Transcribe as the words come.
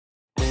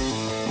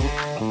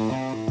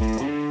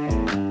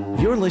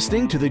You're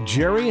listening to the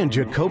Jerry and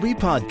Jacoby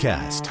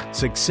Podcast,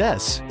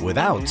 Success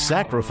Without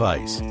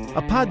Sacrifice,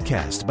 a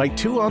podcast by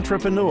two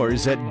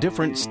entrepreneurs at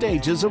different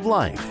stages of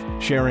life,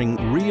 sharing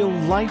real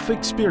life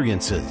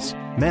experiences,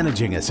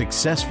 managing a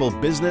successful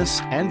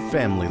business and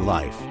family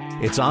life.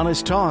 It's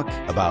honest talk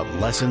about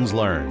lessons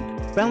learned,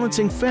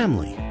 balancing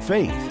family,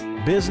 faith,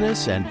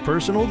 business, and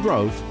personal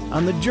growth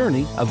on the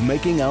journey of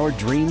making our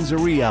dreams a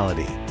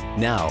reality.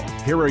 Now,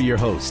 here are your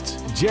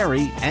hosts,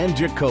 Jerry and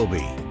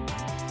Jacoby.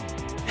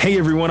 Hey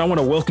everyone, I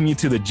want to welcome you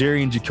to the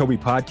Jerry and Jacoby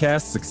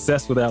Podcast,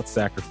 Success Without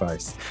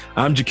Sacrifice.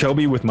 I'm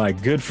Jacoby with my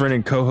good friend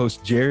and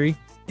co-host Jerry.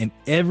 In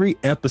every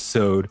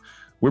episode,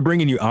 we're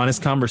bringing you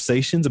honest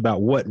conversations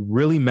about what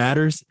really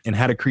matters and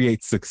how to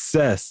create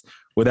success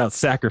without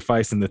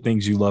sacrificing the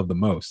things you love the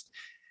most.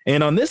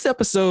 And on this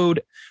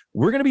episode,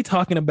 we're going to be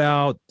talking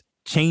about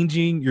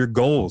changing your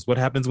goals. What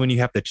happens when you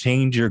have to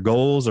change your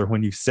goals, or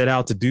when you set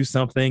out to do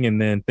something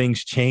and then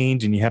things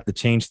change and you have to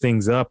change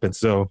things up. And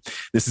so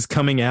this is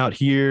coming out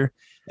here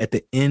at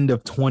the end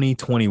of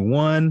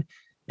 2021.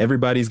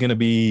 Everybody's going to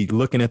be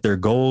looking at their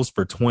goals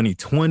for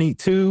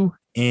 2022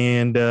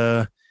 and,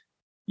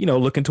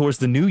 looking towards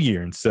the new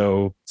year. And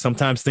so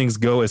sometimes things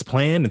go as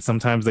planned and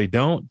sometimes they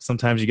don't.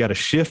 Sometimes you got to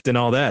shift and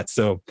all that.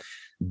 So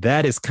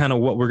that is kind of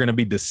what we're going to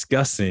be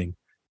discussing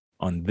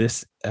on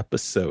this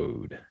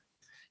episode.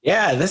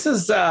 Yeah, this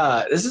is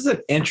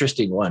an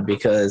interesting one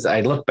because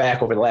I look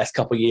back over the last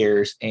couple of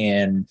years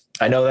and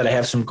I know that I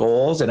have some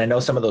goals, and I know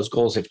some of those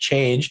goals have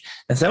changed,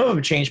 and some of them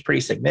have changed pretty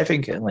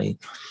significantly.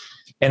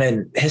 And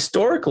then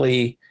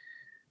historically,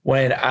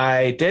 when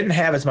I didn't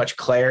have as much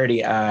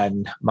clarity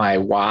on my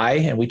why,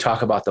 and we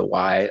talk about the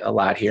why a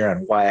lot here on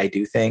why I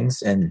do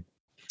things, and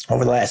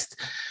over the last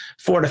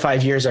 4 to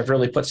 5 years, I've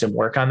really put some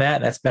work on that.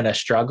 And that's been a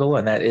struggle.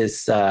 And that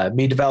is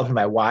me developing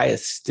my why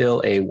is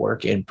still a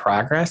work in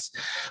progress.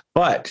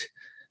 But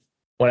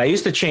when I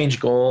used to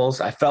change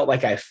goals, I felt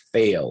like I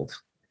failed,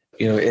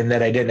 and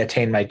that I didn't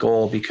attain my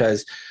goal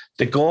because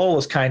the goal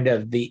was kind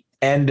of the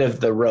end of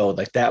the road.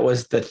 Like that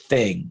was the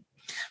thing.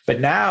 But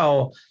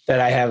now that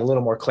I have a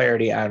little more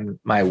clarity on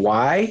my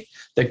why,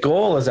 the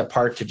goal is a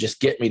part to just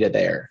get me to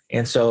there.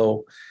 And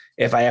so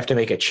if I have to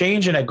make a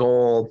change in a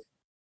goal,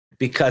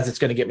 because it's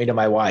going to get me to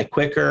my why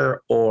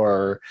quicker,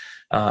 or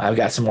I've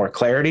got some more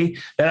clarity,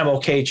 then I'm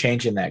okay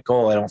changing that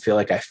goal. I don't feel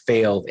like I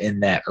failed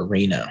in that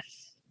arena.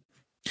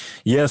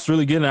 Yeah, it's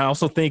really good. And I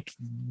also think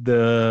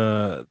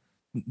there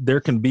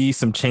can be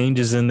some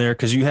changes in there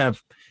because you have,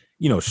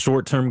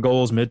 short-term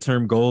goals,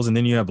 midterm goals, and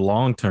then you have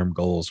long-term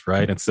goals,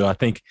 right? And so I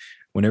think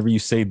whenever you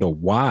say the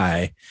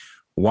why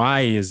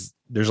is,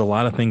 there's a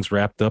lot of things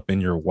wrapped up in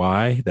your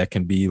why that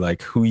can be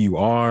like who you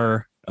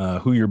are,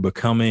 who you're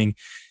becoming,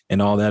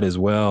 and all that as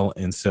well.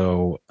 And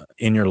so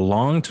in your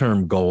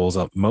long-term goals,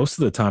 most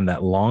of the time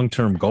that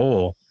long-term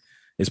goal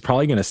is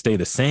probably going to stay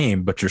the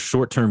same, but your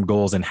short-term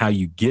goals and how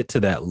you get to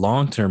that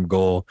long-term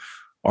goal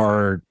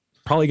are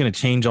probably going to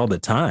change all the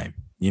time,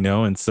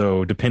 And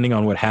so depending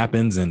on what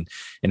happens and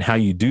how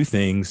you do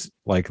things,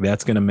 like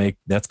that's going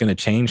to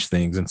change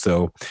things. And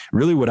so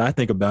really what I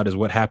think about is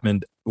what's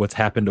happened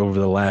over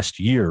the last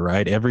year,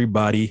 right?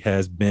 Everybody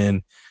has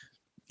been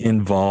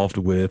involved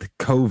with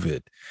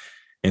COVID.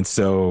 And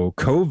so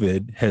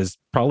COVID has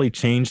probably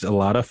changed a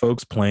lot of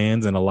folks'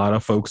 plans and a lot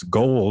of folks'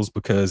 goals,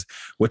 because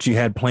what you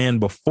had planned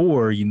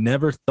before, you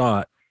never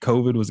thought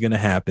COVID was going to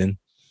happen.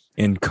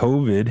 And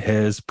COVID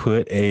has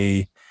put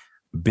a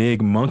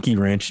big monkey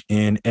wrench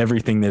in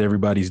everything that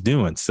everybody's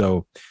doing.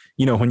 So,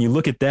 when you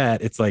look at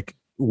that, it's like,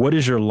 what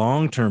is your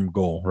long-term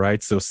goal,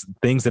 right? So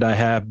things that I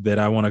have that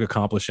I want to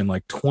accomplish in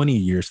like 20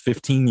 years,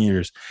 15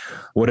 years,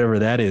 whatever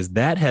that is,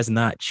 that has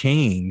not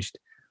changed.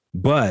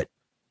 But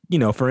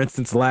for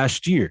instance,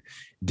 last year,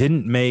 I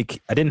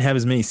didn't have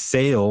as many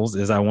sales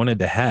as I wanted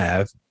to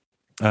have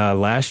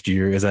last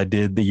year as I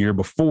did the year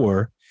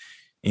before.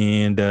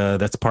 And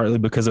that's partly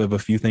because of a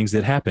few things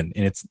that happened.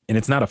 And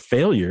it's not a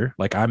failure.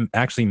 Like I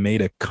actually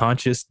made a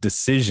conscious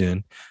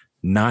decision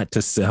not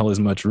to sell as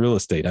much real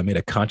estate. I made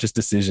a conscious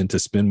decision to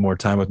spend more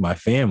time with my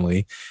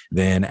family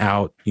than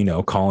out,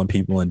 calling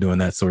people and doing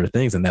that sort of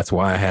things. And that's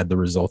why I had the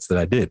results that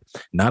I did.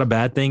 Not a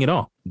bad thing at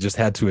all. Just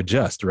had to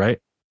adjust, right?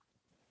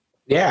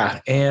 Yeah.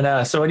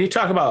 And so when you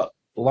talk about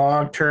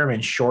long-term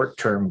and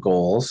short-term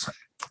goals,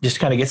 just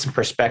kind of get some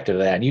perspective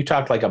of that. And you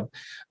talked like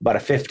about a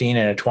 15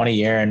 and a 20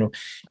 year.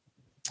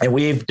 And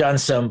we've done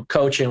some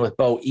coaching with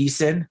Bo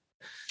Eason,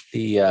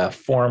 the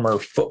former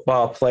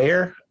football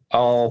player,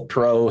 all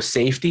pro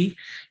safety.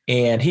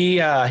 And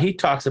he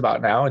talks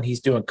about now, and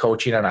he's doing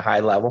coaching on a high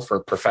level for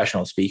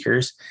professional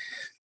speakers.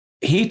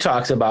 He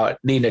talks about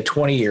needing a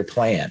 20-year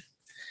plan.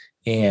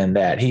 And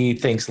that he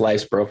thinks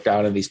life's broke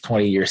down in these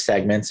 20-year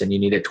segments, and you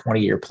need a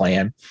 20-year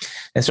plan.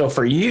 And so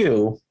for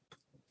you,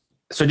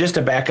 so just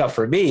to back up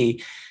for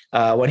me,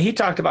 when he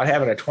talked about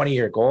having a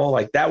 20-year goal,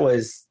 like that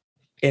was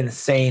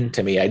insane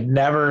to me. I'd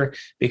never,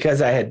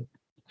 because I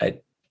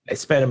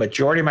spent a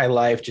majority of my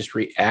life just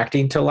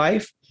reacting to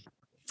life.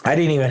 I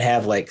didn't even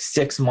have like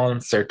 6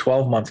 months or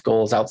 12-month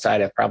goals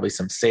outside of probably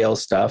some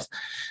sales stuff.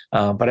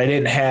 But I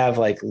didn't have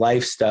like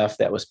life stuff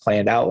that was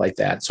planned out like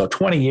that. So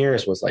 20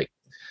 years was like,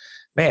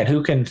 man,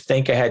 who can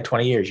think ahead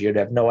 20 years? You'd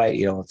have no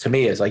idea. To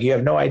me, it's like you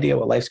have no idea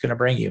what life's going to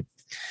bring you.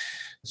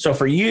 So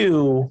for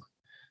you,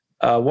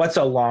 what's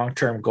a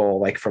long-term goal,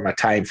 like from a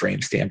time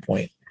frame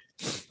standpoint?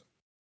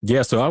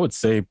 Yeah, so I would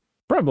say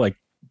probably like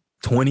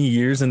 20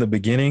 years in the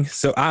beginning.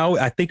 So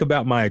I think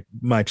about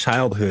my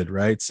childhood,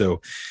 right?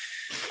 So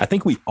I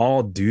think we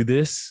all do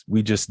this.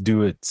 We just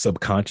do it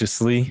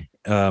subconsciously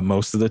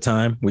most of the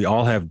time.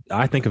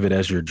 I think of it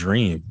as your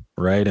dream,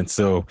 right? And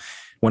so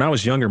when I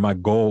was younger, my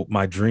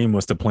dream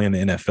was to play in the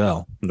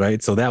NFL,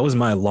 right? So that was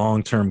my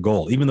long-term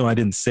goal. Even though I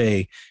didn't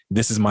say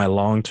this is my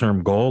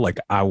long-term goal, like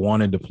I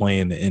wanted to play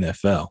in the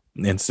NFL.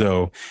 And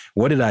so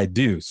what did I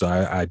do? So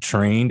I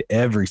trained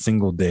every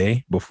single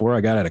day. Before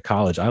I got out of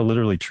college, I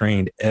literally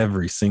trained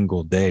every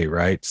single day,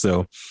 right?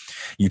 So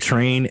you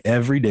train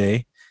every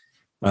day.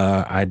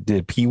 I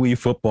did peewee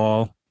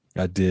football.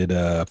 I did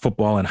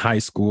football in high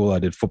school. I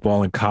did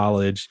football in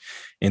college.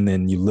 And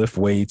then you lift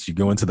weights, you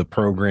go into the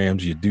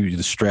programs, you do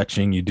the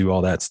stretching, you do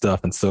all that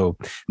stuff. And so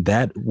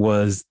that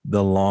was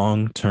the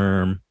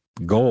long-term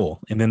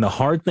goal. And then the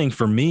hard thing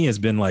for me has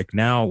been like,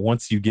 now,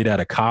 once you get out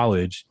of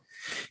college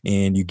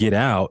and you get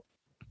out,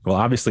 well,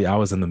 obviously I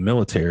was in the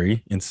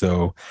military. And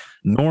so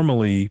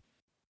normally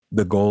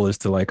the goal is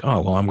to like,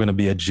 oh, well, I'm going to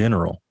be a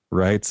general,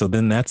 right? So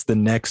then that's the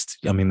next,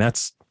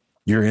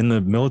 you're in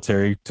the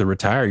military to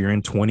retire. You're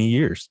in 20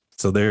 years.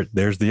 So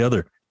there's the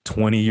other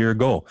 20-year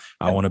goal.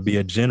 I want to be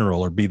a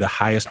general or be the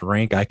highest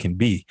rank I can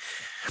be.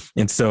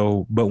 And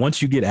so, but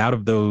once you get out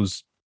of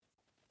those,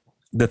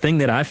 the thing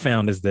that I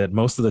found is that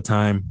most of the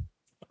time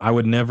I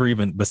would never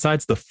even,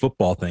 besides the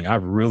football thing, I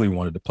really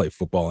wanted to play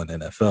football in the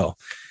NFL.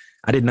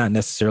 I did not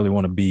necessarily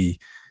want to be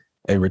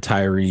a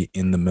retiree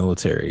in the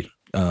military.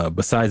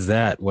 Besides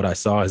that, what I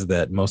saw is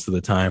that most of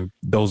the time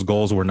those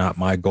goals were not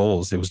my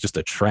goals. It was just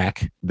a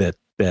track that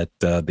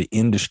the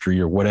industry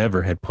or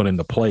whatever had put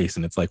into place.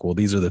 And it's like, well,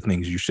 these are the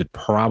things you should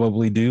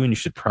probably do and you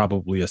should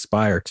probably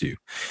aspire to.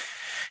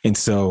 And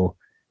so,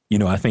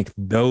 I think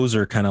those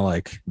are kind of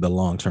like the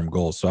long-term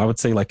goals. So I would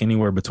say like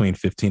anywhere between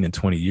 15 and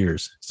 20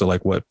 years. So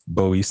like what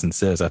Bo Easton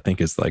says, I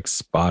think is like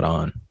spot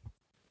on.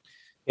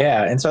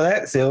 Yeah. And so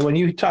when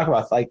you talk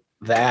about like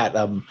that,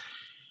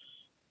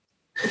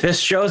 this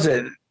shows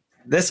that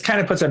this kind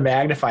of puts a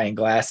magnifying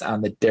glass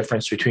on the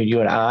difference between you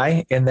and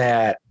I, in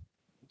that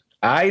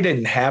I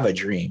didn't have a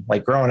dream.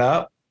 Like growing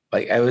up,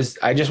 like I look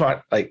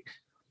at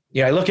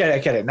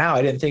it now.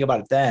 I didn't think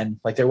about it then.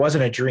 Like there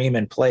wasn't a dream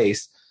in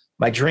place.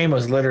 My dream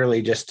was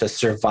literally just to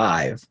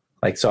survive.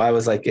 Like, so I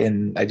was like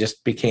I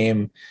just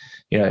became,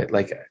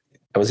 like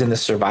I was in the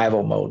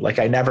survival mode. Like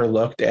I never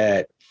looked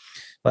at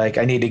like,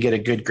 I need to get a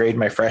good grade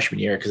my freshman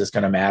year because it's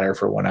going to matter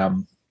for when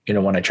I'm,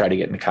 when I try to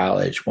get into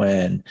college,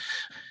 when,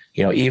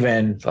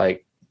 even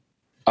like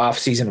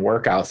off-season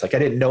workouts, like I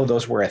didn't know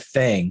those were a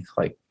thing.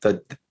 Like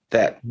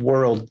that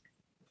world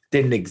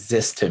didn't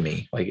exist to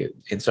me.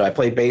 And so I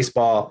played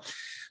baseball,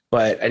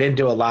 but I didn't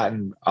do a lot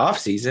in off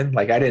season.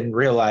 Like I didn't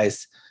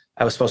realize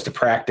I was supposed to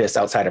practice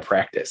outside of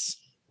practice.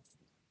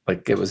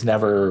 Like it was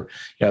never,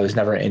 that was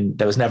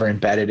never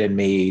embedded in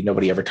me.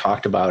 Nobody ever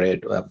talked about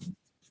it.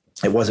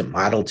 It wasn't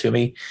modeled to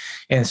me.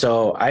 And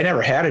so I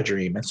never had a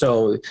dream. And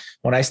so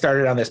when I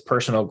started on this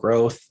personal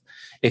growth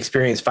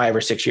experience 5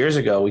 or 6 years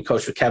ago, we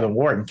coached with Kevin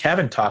Ward, and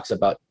Kevin talks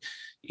about,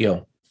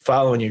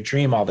 following your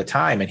dream all the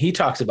time. And he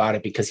talks about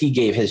it because he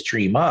gave his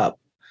dream up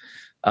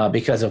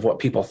because of what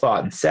people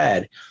thought and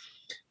said.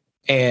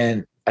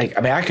 And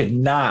I could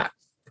not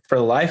for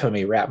the life of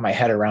me wrap my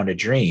head around a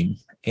dream.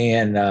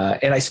 And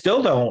I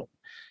still don't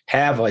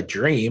have a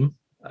dream.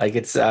 Like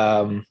it's,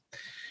 so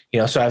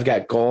I've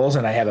got goals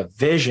and I have a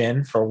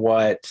vision for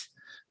what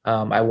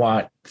I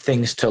want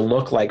things to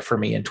look like for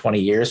me in 20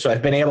 years. So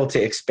I've been able to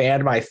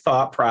expand my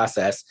thought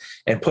process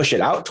and push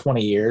it out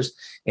 20 years.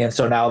 And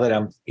so now that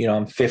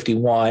I'm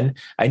 51,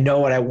 I know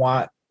what I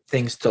want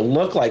things to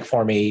look like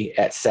for me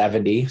at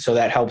 70. So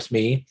that helps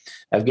me.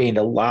 I've gained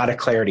a lot of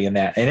clarity in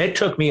that. And it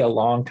took me a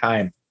long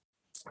time.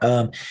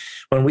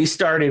 When we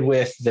started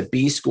with the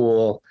B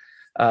School,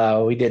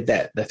 we did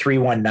the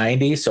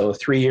 3-1-90. So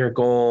 3-year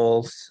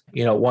goals,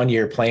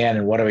 1-year plan.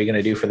 And what are we going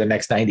to do for the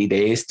next 90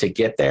 days to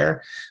get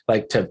there?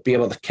 Like to be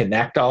able to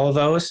connect all of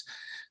those.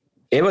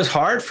 It was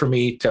hard for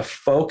me to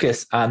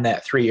focus on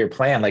that 3-year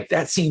plan. Like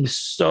that seems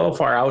so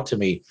far out to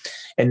me.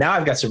 And now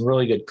I've got some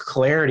really good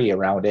clarity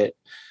around it.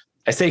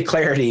 I say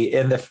clarity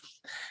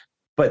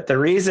but the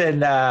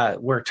reason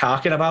we're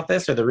talking about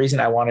this, or the reason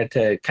I wanted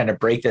to kind of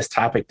break this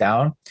topic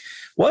down,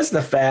 was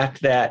the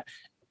fact that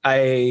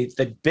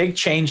the big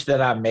change that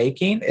I'm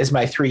making is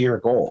my 3-year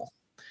goal.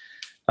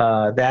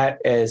 That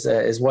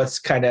is what's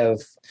kind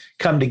of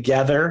come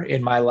together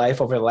in my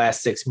life over the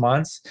last 6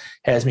 months,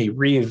 has me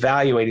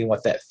reevaluating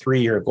what that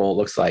 3-year goal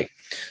looks like.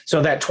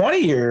 So that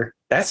 20-year,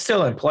 that's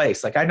still in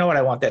place. Like I know what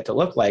I want that to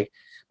look like,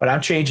 but I'm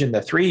changing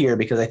the 3-year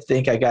because I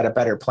think I got a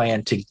better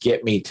plan to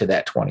get me to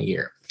that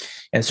 20-year.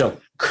 And so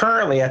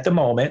currently at the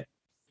moment,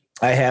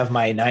 I have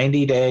my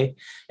 90-day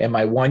and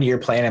my 1-year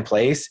plan in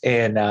place.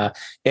 And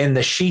in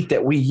the sheet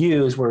that we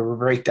use where we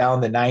break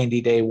down the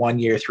 90-day,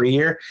 1-year,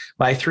 3-year,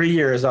 my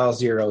 3-year is all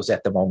zeros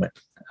at the moment.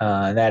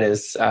 And that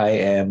is,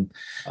 I'm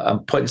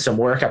putting some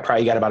work. I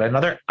probably got about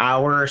another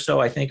hour or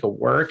so, I think, of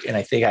work, and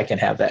I think I can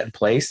have that in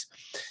place.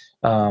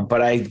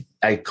 But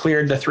I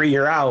cleared the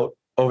 3-year out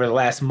over the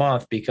last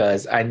month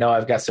because I know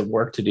I've got some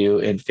work to do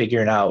in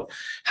figuring out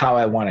how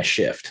I want to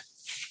shift.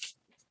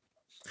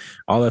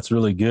 Oh, that's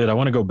really good. I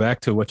want to go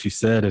back to what you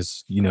said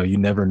is, you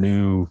never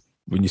knew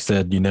when you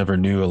said you never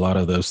knew a lot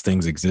of those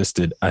things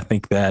existed. I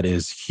think that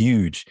is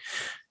huge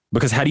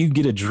because how do you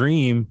get a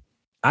dream?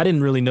 I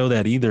didn't really know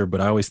that either,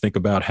 but I always think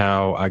about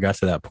how I got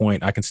to that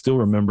point. I can still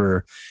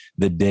remember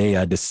the day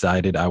I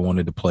decided I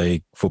wanted to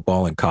play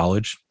football in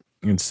college.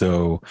 And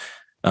so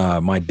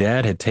my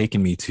dad had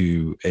taken me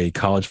to a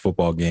college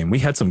football game. We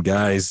had some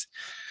guys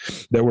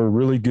that were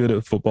really good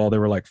at football. There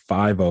were like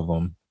 5 of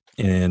them.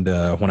 And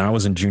when I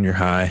was in junior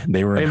high,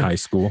 they were in high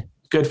school.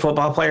 Good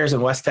football players in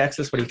West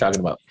Texas? What are you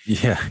talking about?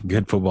 Yeah,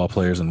 good football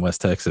players in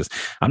West Texas.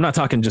 I'm not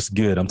talking just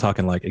good. I'm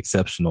talking like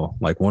exceptional.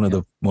 Like one of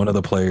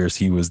the players,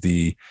 he was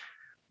the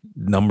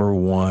number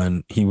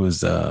 1. He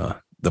was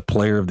the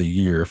player of the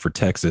year for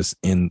Texas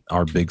in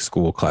our big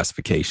school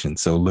classification.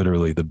 So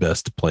literally the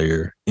best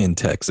player in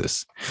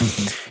Texas.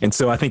 Mm-hmm. And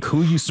so I think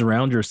who you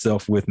surround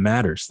yourself with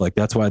matters. Like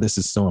that's why this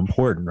is so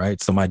important, right?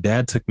 So my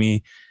dad took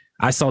me.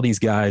 I saw these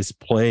guys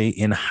play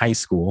in high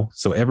school.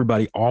 So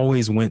everybody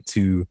always went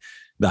to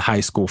the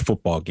high school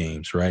football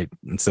games, right?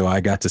 And so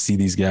I got to see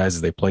these guys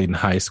as they played in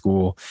high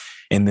school.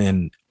 And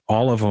then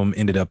all of them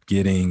ended up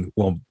getting,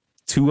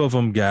 2 of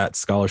them got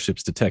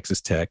scholarships to Texas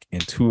Tech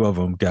and 2 of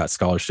them got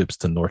scholarships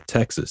to North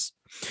Texas.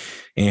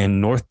 And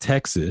North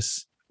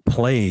Texas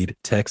played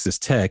Texas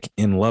Tech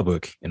in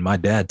Lubbock. And my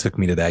dad took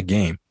me to that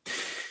game.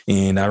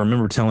 And I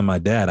remember telling my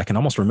dad, I can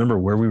almost remember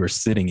where we were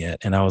sitting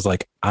at. And I was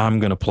like, I'm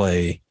going to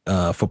play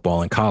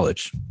football in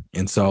college.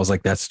 And so I was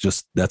like,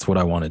 that's what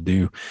I want to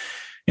do.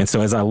 And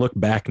so as I look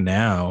back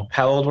now.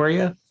 How old were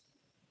you?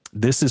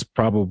 This is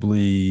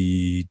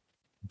probably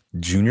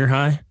junior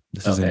high.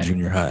 This is in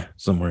junior high,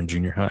 somewhere in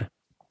junior high.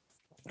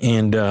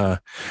 And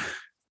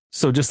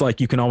so just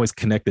like you can always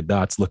connect the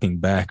dots looking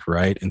back,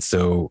 right? And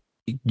so,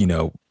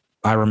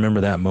 I remember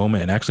that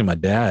moment. And actually my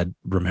dad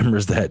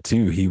remembers that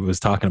too. He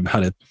was talking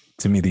about it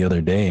to me the other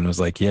day and was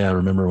like, yeah, I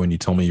remember when you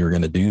told me you were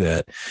going to do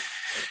that.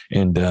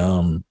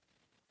 And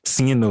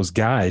seeing those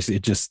guys,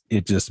 it just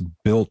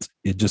built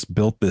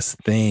this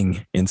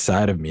thing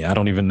inside of me. I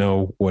don't even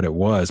know what it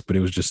was, but it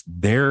was just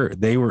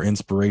they were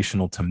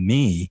inspirational to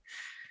me.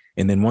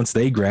 And then once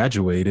they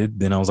graduated,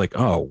 then I was like,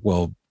 oh,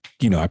 well,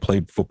 I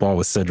played football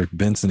with Cedric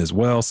Benson as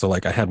well. So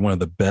like I had one of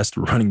the best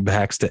running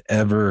backs to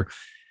ever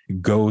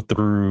go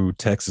through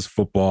Texas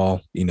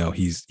football.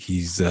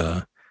 He's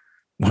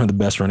one of the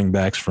best running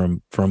backs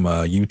from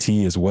UT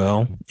as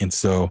well. And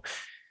so,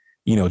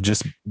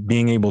 just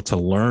being able to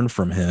learn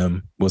from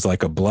him was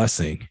like a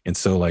blessing. And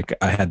so like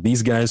I had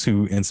these guys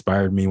who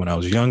inspired me when I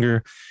was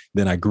younger.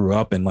 Then I grew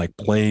up and like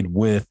played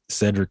with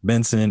Cedric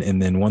Benson.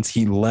 And then once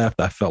he left,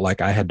 I felt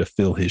like I had to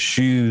fill his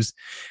shoes.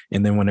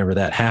 And then whenever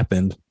that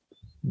happened,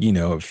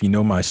 if you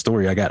know my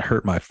story, I got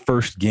hurt my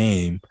first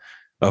game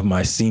of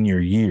my senior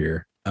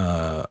year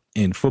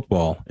in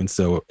football. And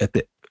so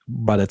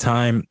by the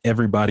time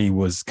everybody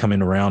was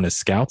coming around as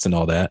scouts and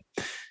all that,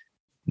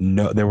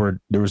 there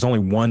was only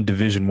one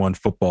Division I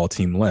football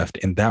team left.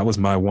 And that was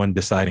my one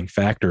deciding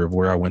factor of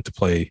where I went to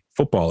play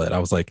football at. I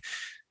was like,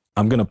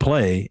 I'm going to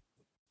play.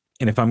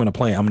 And if I'm going to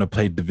play, I'm going to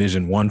play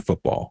Division I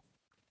football,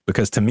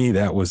 because to me,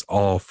 that was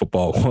all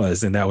football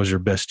was. And that was your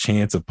best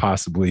chance of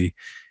possibly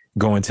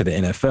going to the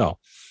NFL.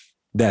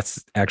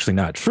 That's actually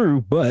not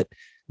true, but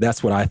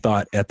that's what I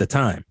thought at the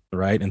time.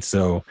 Right. And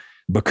so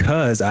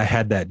because I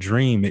had that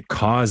dream, it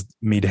caused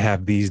me to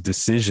have these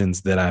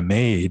decisions that I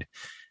made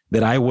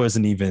that I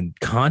wasn't even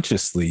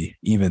consciously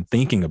even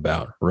thinking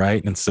about.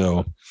 Right. And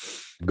so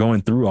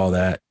going through all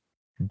that,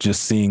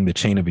 just seeing the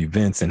chain of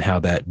events and how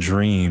that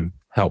dream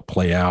helped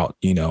play out,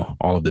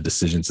 all of the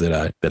decisions that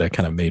I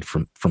kind of made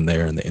from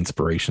there and the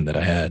inspiration that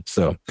I had.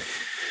 So,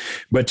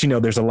 but,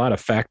 there's a lot of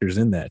factors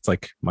in that. It's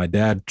like my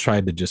dad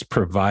tried to just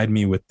provide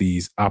me with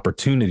these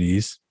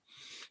opportunities.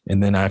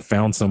 And then I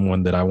found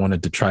someone that I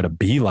wanted to try to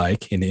be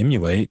like and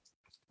emulate.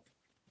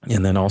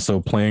 And then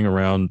also playing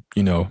around,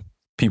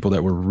 people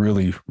that were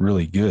really,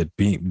 really good,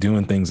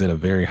 doing things at a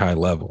very high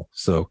level.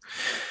 So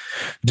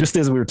just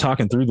as we were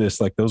talking through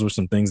this, like those were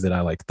some things that I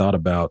like thought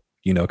about,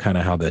 kind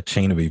of how that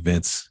chain of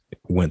events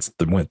went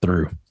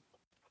through.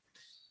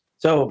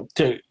 So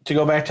to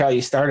go back to how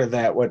you started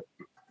that, what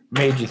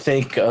made you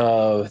think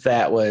of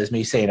that was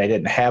me saying I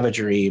didn't have a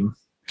dream.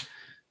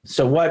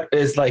 So what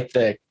is like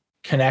the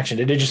connection?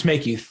 Did it just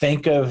make you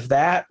think of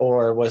that,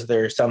 or was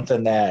there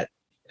something that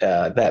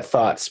that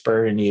thought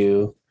spurred in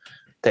you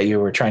that you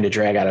were trying to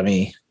drag out of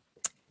me?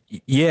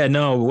 Yeah,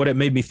 no, what it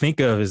made me think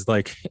of is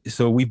like,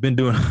 so we've been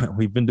doing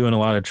a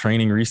lot of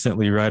training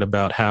recently, right?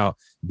 About how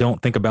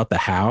don't think about the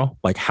how,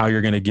 like how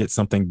you're going to get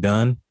something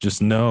done,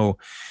 just know.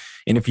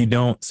 And if you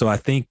don't, so I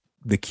think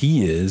the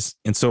key is.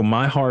 And so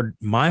my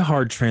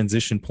hard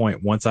transition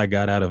point once I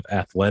got out of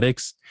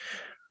athletics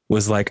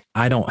was like,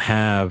 I don't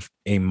have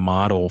a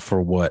model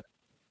for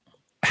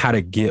how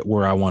to get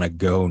where I want to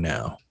go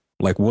now.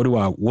 Like, what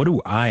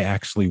do I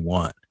actually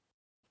want?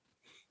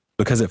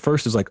 Because at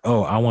first it's like,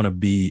 oh, I want to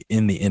be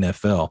in the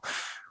NFL.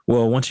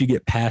 Well, once you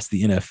get past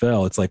the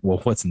NFL, it's like, well,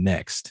 what's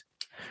next?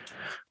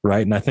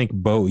 Right. And I think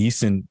Bo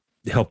Eason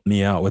helped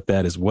me out with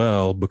that as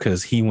well,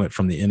 because he went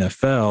from the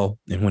NFL,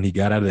 and when he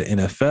got out of the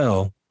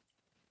NFL,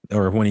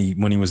 or when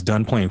he was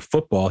done playing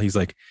football, he's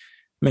like,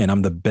 man,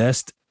 I'm the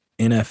best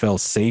NFL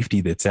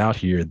safety that's out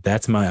here.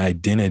 That's my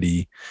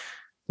identity.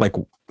 Like,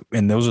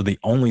 and those are the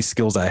only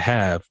skills I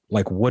have.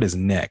 Like, what is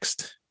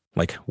next?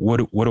 Like, what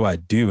do I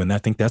do? And I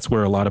think that's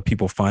where a lot of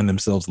people find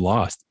themselves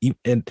lost.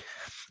 And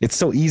it's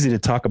so easy to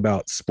talk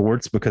about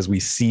sports because we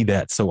see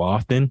that so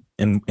often.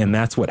 And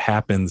that's what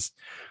happens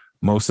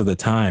most of the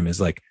time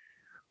is like,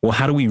 well,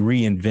 how do we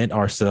reinvent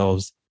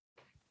ourselves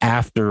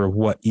after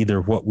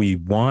either what we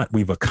want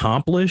we've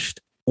accomplished,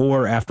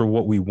 or after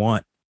what we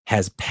want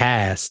has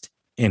passed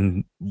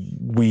and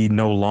we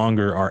no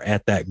longer are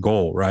at that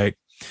goal, right?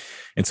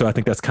 And so I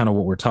think that's kind of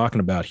what we're talking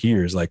about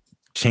here is like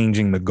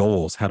changing the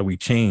goals. How do we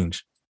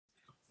change?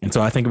 And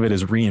so I think of it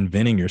as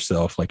reinventing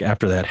yourself. Like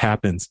after that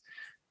happens,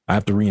 I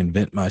have to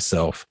reinvent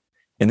myself.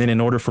 And then in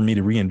order for me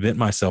to reinvent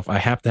myself, I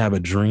have to have a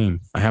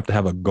dream. I have to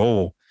have a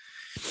goal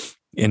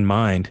in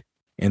mind.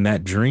 And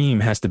that dream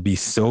has to be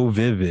so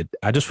vivid.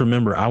 I just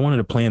remember I wanted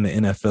to play in the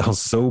NFL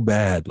so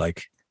bad.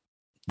 Like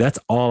that's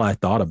all I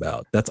thought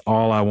about. That's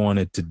all I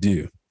wanted to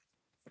do.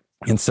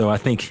 And so I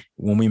think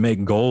when we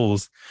make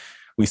goals,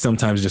 we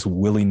sometimes just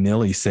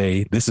willy-nilly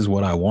say, this is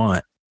what I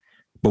want,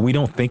 but we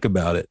don't think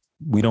about it.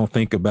 We don't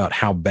think about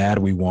how bad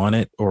we want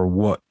it or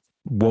what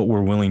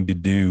we're willing to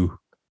do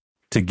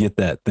to get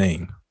that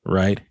thing,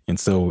 right? And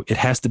so it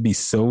has to be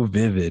so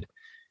vivid.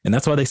 And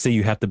that's why they say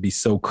you have to be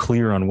so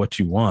clear on what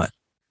you want.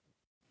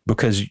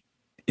 Because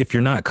if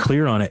you're not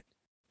clear on it,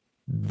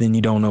 then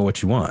you don't know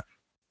what you want.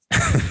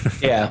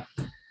 Yeah.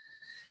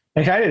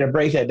 And kind of to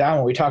break that down,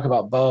 when we talk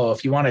about Bo,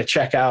 if you want to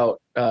check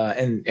out,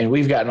 and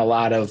we've gotten a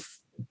lot of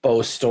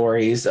Bo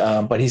stories,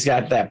 but he's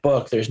got that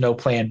book, There's No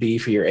Plan B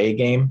for Your A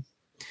Game.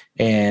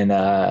 And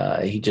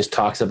he just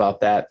talks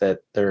about that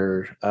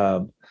they're,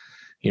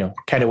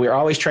 kind of, we're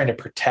always trying to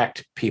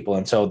protect people.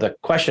 And so the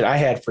question I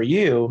had for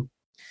you,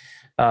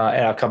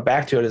 and I'll come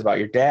back to it, is about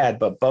your dad,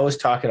 but Bo's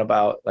talking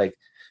about like,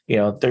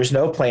 there's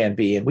no plan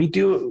B. And we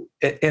do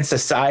in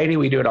society,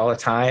 we do it all the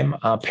time.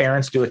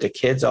 Parents do it to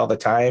kids all the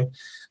time.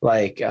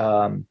 Like,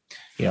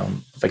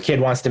 if a kid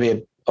wants to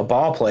be a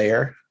ball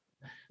player,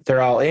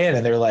 they're all in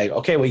and they're like,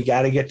 okay, well, you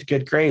got to get to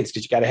good grades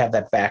because you got to have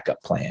that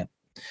backup plan.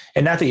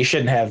 And not that you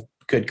shouldn't have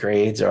good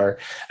grades. Or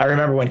I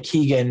remember when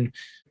Keegan,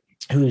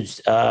 who's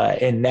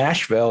in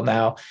Nashville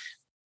now,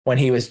 when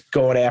he was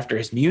going after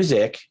his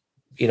music,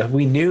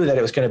 we knew that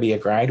it was going to be a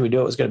grind. We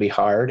knew it was going to be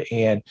hard.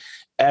 And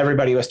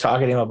everybody was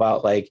talking to him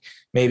about like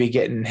maybe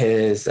getting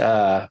his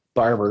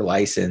barber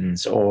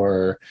license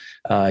or,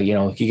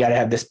 you got to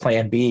have this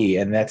plan B.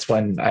 And that's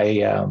when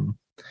I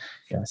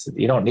said,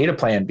 you don't need a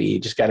plan B. You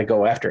just got to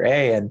go after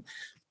A.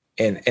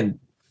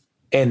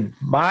 And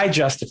my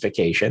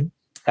justification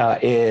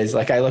is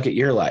like, I look at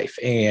your life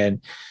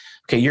and,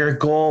 okay, your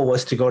goal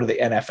was to go to the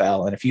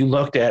NFL. And if you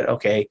looked at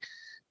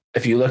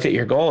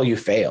your goal, you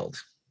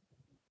failed,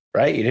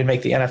 right? You didn't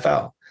make the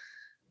NFL.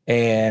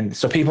 And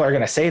so people are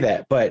going to say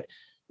that, but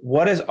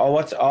what's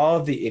all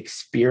of the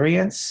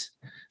experience,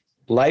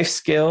 life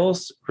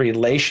skills,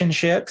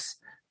 relationships,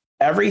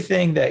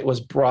 everything that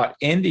was brought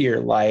into your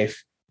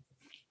life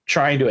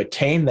trying to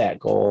attain that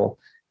goal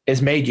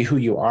has made you who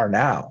you are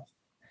now.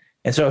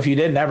 And so if you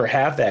didn't ever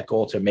have that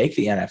goal to make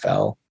the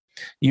NFL,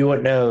 you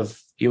wouldn't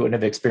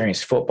have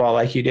experienced football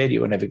like you did.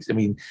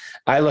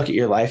 I look at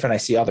your life and I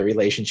see all the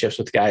relationships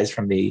with guys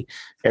from the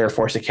Air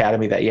Force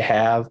Academy that you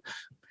have.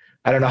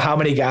 I don't know how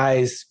many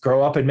guys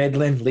grow up in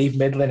Midland, leave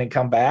Midland and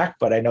come back,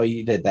 but I know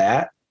you did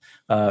that.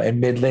 And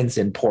Midland's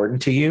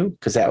important to you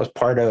because that was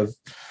part of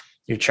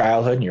your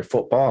childhood and your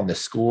football and the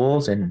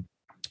schools. And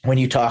when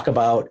you talk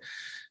about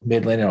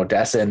Midland and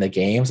Odessa and the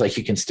games, like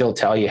you can still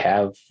tell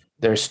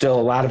there's still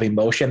a lot of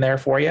emotion there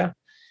for you.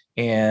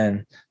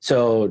 And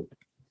so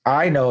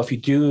I know if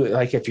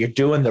you're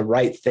doing the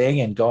right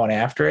thing and going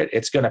after it,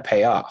 it's going to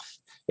pay off.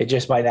 It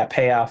just might not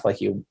pay off like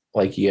you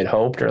had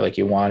hoped or like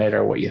you wanted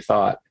or what you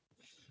thought.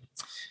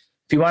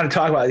 If you want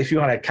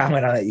to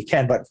comment on it, you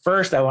can. But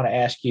first, I want to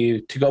ask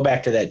you to go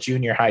back to that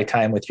junior high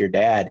time with your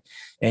dad.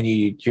 And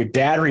your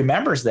dad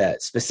remembers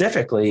that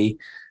specifically,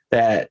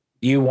 that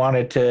you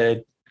wanted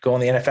to go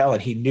in the NFL,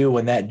 and he knew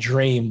when that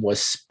dream was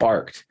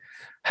sparked.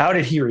 How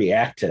did he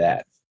react to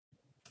that?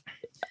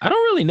 I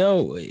don't really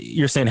know.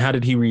 You're saying, how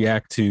did he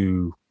react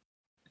to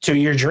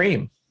your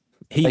dream?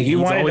 You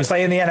wanted to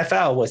play in the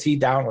NFL. Was he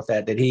down with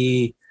that? Did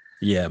he?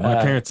 Yeah, my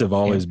parents have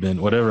always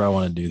been, whatever I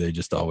want to do, they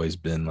just always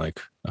been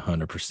like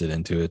 100%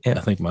 into it. Yeah.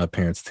 I think my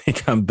parents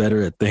think I'm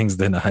better at things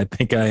than I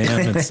think I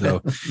am. And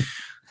so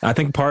I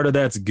think part of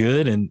that's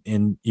good.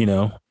 And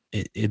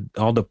it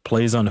all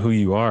plays on who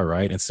you are,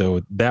 right? And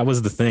so that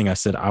was the thing. I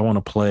said, I want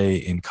to play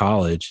in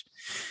college.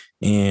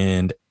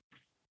 And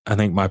I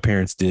think my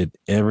parents did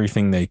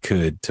everything they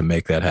could to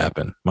make that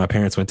happen. My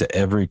parents went to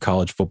every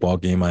college football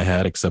game I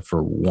had except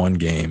for one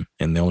game.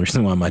 And the only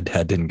reason why my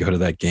dad didn't go to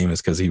that game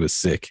is because he was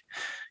sick.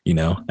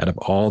 Out of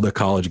all the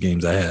college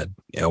games I had,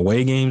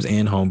 away games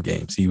and home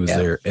games, he was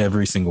there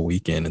every single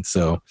weekend. And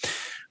so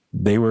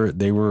they were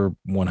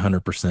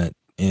 100%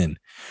 in,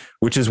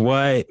 which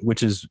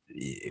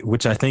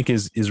I think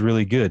is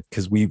really good,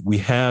 because we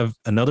have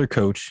another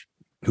coach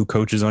who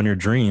coaches on your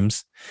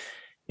dreams.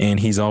 And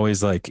he's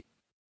always like,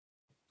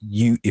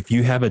 if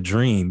you have a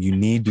dream, you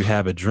need to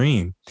have a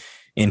dream.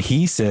 And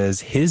he says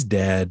his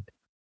dad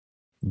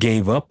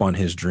gave up on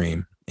his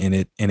dream, and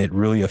it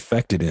really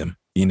affected him,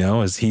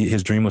 as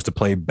his dream was to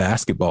play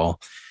basketball.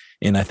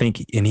 And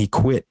he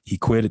quit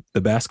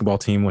the basketball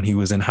team when he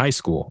was in high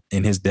school.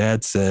 And his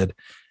dad said,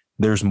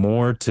 there's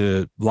more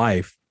to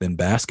life than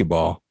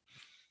basketball.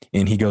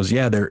 And he goes,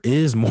 yeah, there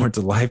is more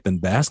to life than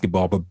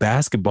basketball, but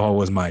basketball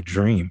was my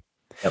dream.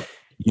 Yep.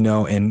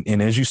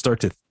 And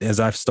as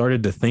I've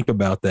started to think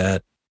about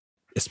that,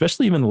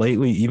 especially even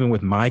lately, even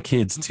with my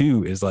kids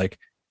too, is like,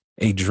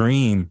 a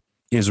dream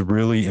is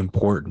really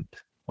important.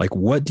 Like,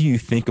 what do you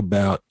think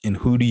about and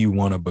who do you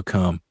want to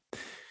become?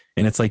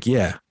 And it's like,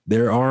 yeah,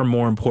 there are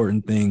more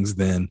important things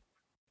than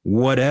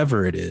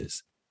whatever it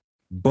is,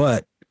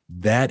 but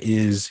that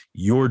is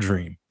your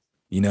dream,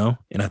 And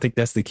I think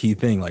that's the key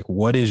thing. Like,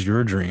 what is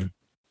your dream?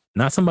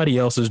 Not somebody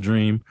else's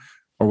dream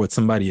or what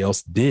somebody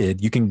else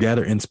did. You can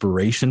gather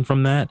inspiration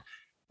from that,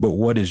 but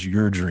what is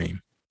your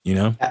dream?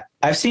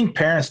 I've seen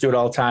parents do it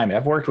all the time.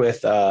 I've worked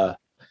with, through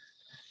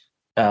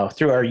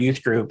our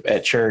youth group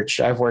at church,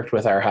 I've worked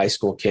with our high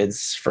school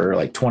kids for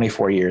like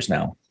 24 years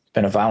now.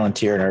 Been a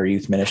volunteer in our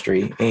youth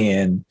ministry.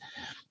 And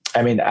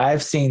I mean,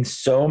 I've seen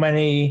so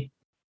many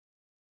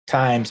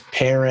times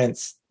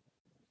parents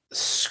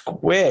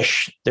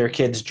squish their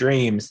kids'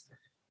 dreams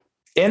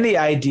in the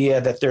idea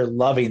that they're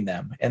loving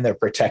them and they're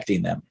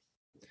protecting them.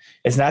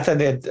 It's not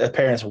that the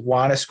parents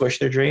want to squish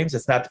their dreams.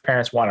 It's not the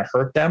parents want to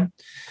hurt them.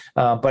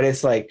 But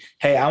it's like,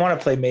 hey, I want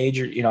to play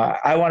major,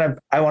 I want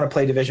to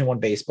play Division I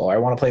baseball. Or I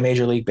want to play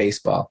Major League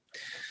Baseball.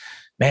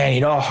 Man,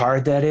 you know how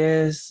hard that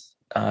is?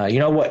 You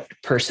know what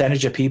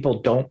percentage of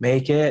people don't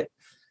make it?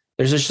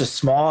 There's just a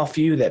small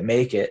few that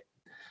make it.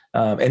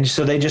 And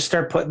so they just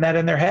start putting that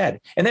in their head,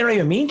 and they don't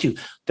even mean to.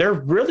 They're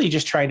really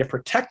just trying to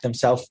protect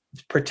themselves,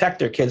 protect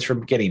their kids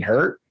from getting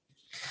hurt,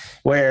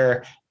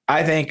 where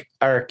I think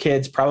our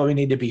kids probably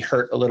need to be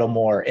hurt a little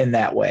more in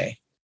that way,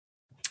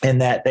 in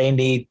that they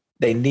need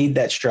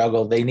that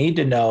struggle. They need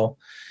to know,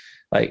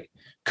 like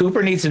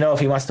Cooper needs to know if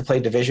he wants to play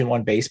Division I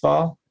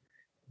baseball,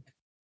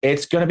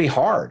 it's going to be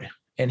hard,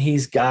 and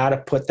he's got to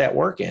put that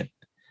work in.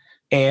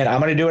 And I'm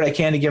going to do what I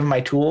can to give him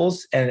my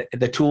tools and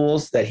the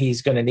tools that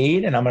he's going to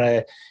need. And I'm going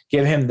to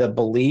give him the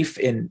belief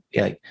in,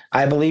 like,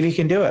 I believe he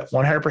can do it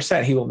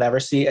 100%. He will never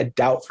see a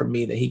doubt from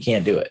me that he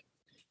can't do it.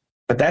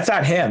 But that's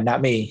on him,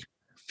 not me.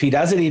 If he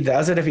does it, he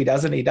does it. If he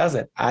doesn't, he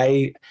doesn't.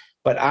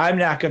 But I'm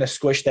not going to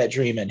squish that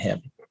dream in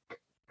him.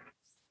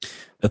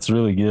 That's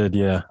really good.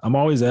 Yeah. I'm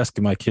always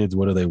asking my kids,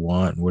 what do they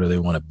want? And what do they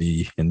want to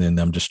be? And then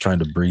I'm just trying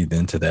to breathe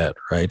into that.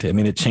 Right. I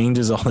mean, it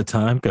changes all the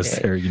time because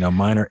they're,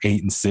 mine are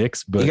 8 and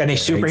 6, but you got any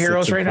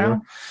superheroes right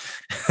now?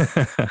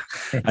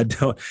 I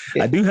don't.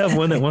 I do have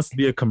one that wants to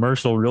be a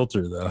commercial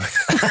realtor though.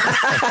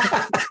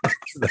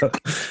 So,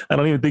 I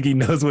don't even think he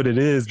knows what it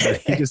is,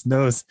 but he just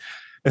knows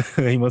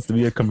he wants to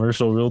be a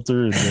commercial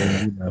realtor. And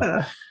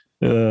then,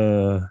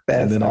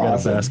 and then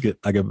awesome.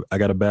 I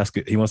got a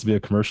basket. He wants to be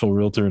a commercial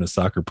realtor and a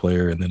soccer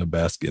player, and then a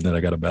basket. And then I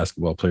got a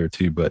basketball player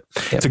too. But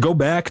to go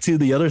back to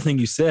the other thing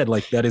you said,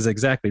 like that is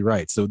exactly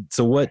right. So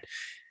what?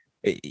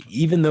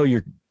 Even though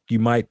you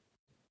might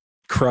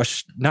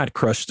not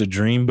crush the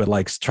dream, but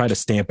like try to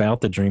stamp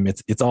out the dream.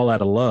 It's all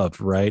out of love,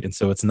 right? And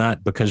so it's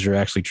not because you're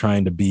actually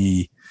trying to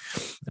be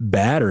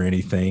bad or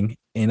anything.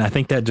 And I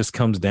think that just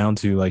comes down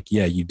to like,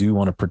 yeah, you do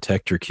want to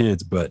protect your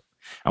kids, but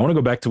I want to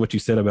go back to what you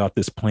said about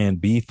this plan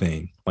B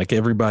thing. Like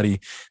everybody,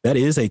 that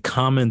is a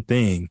common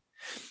thing,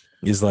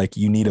 is like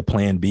you need a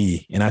plan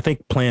B. And I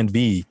think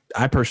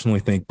I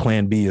personally think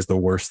plan B is the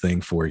worst thing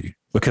for you,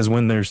 because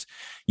when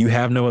you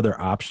have no other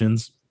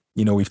options,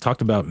 we've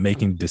talked about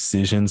making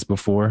decisions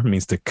before. It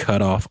means to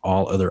cut off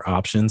all other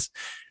options.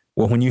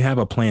 Well, when you have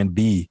a plan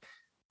B,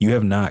 you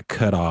have not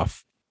cut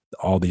off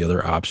all the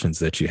other options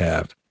that you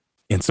have.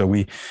 And so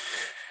I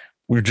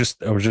was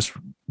just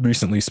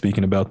recently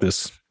speaking about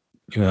this,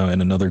 in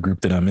another group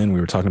that I'm in. We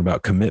were talking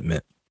about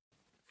commitment,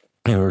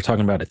 and we were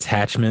talking about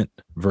attachment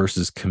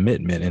versus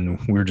commitment. And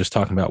we were just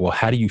talking about, well,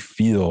 how do you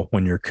feel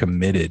when you're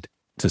committed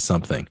to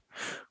something?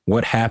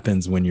 What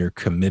happens when you're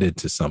committed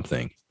to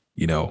something?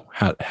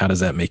 How does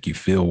that make you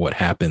feel? What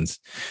happens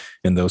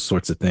in those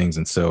sorts of things?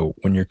 And so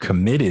when you're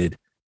committed,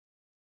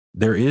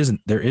 there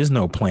is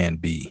no plan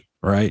B,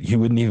 right? You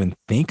wouldn't even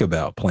think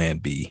about plan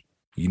B.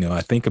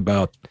 I think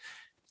about,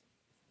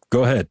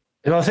 go ahead.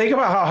 Well, think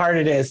about how hard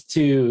it is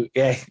to,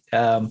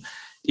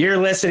 you're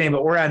listening,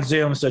 but we're on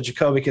Zoom, so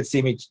Jacoby could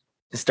see me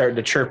starting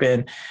to chirp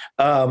in.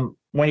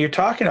 When you're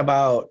talking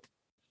about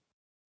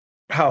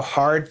how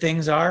hard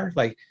things are,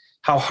 like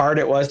how hard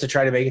it was to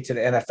try to make it to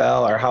the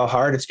NFL, or how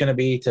hard it's going to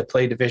be to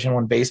play Division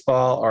I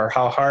baseball, or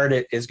how hard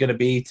it is going to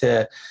be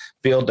to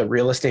build the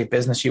real estate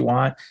business you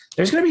want,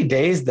 there's going to be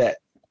days that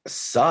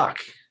suck.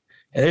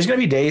 And there's going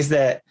to be days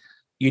that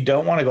you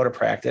don't want to go to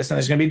practice. And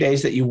there's going to be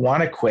days that you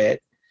want to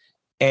quit.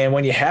 And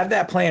when you have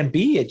that plan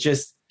B, it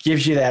just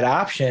gives you that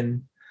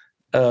option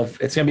of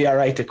it's going to be all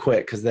right to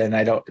quit. Cause then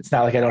it's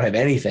not like I don't have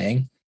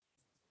anything.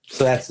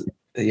 So that's,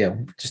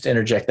 just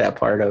interject that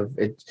part of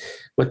it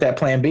with that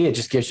plan B. It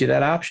just gives you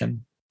that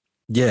option.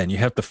 Yeah. And you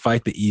have to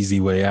fight the easy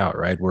way out,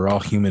 right? We're all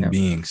human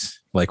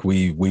beings. Like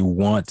we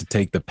want to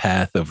take the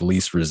path of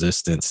least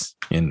resistance,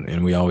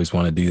 and we always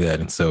want to do that.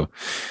 And so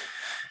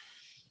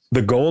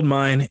the gold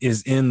mine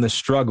is in the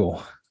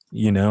struggle,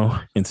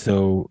 and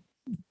so,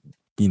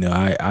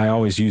 I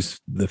always use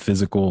the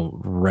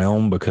physical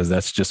realm because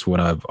that's just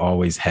what I've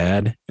always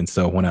had. And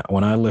so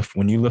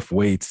when you lift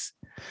weights,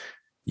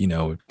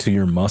 to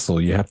your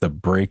muscle, you have to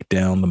break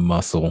down the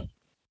muscle,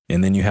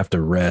 and then you have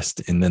to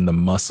rest, and then the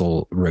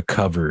muscle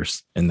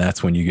recovers. And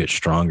that's when you get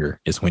stronger,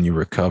 is when you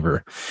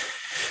recover.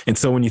 And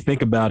so when you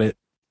think about it,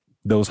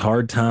 those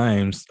hard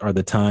times are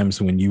the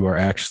times when you are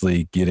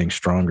actually getting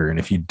stronger. And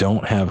if you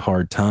don't have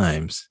hard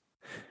times,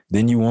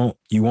 then you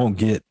won't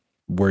get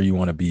where you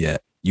want to be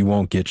at. You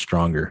won't get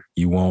stronger.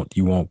 You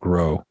won't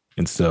grow.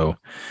 And so,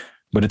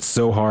 but it's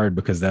so hard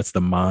because that's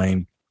the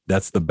mind.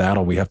 That's the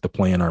battle we have to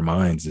play in our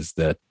minds, is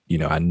that,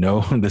 I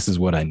know this is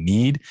what I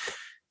need,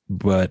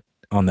 but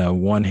on the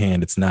one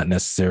hand, it's not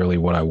necessarily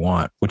what I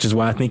want, which is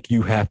why I think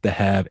you have to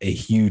have a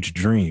huge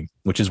dream,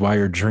 which is why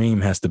your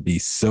dream has to be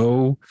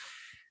so,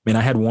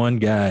 I had one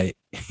guy,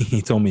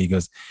 he told me, he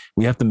goes,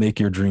 we have to make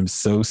your dreams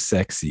so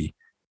sexy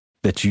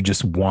that you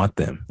just want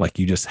them. Like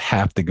you just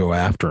have to go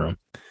after them,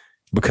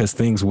 because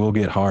things will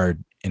get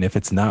hard. And if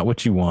it's not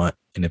what you want,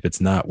 and if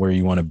it's not where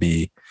you want to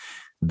be,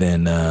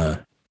 then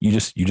you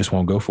just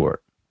won't go for it.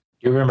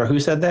 You remember who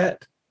said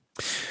that?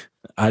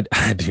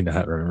 I do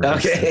not remember.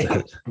 Okay.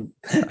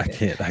 I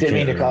didn't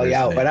mean to call you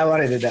out, but I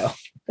wanted to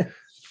know.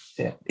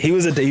 Yeah. He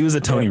was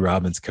a Tony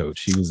Robbins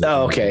coach. He was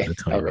the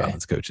Tony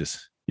Robbins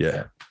coaches.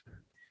 Yeah.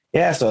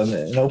 Yeah. So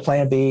no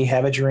plan B,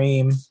 have a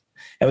dream.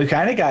 And we've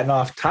kind of gotten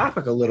off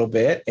topic a little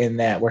bit in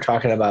that we're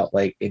talking about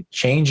like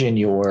changing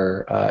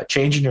your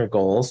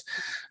goals.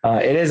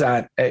 It is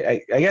on,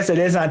 I guess it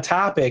is on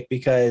topic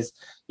because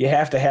you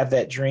have to have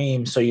that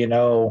dream. So,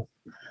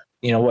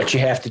 what you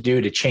have to do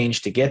to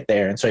change to get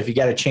there. And so if you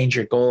got to change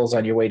your goals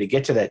on your way to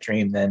get to that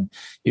dream, then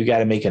you got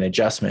to make an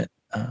adjustment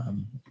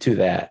to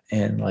that.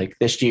 And like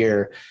this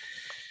year,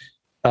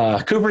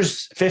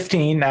 Cooper's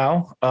 15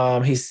 now.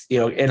 He's,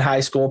 in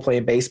high school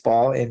playing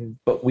baseball,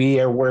 but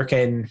we are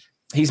working,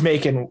 he's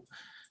making,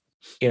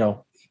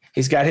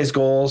 he's got his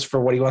goals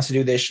for what he wants to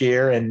do this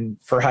year and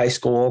for high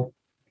school.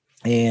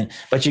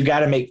 But you got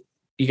to make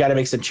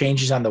some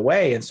changes on the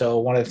way. And so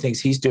one of the things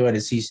he's doing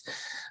is he's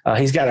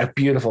got a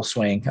beautiful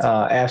swing.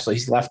 Absolutely.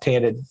 He's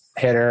left-handed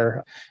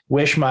hitter.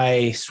 Wish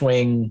my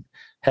swing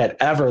had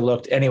ever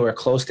looked anywhere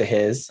close to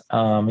his.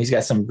 He's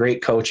got some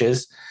great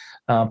coaches,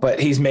 but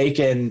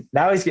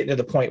now he's getting to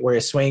the point where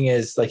his swing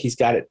is like, he's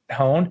got it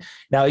honed.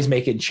 Now he's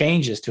making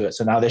changes to it.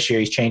 So now this year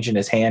he's changing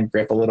his hand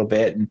grip a little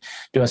bit and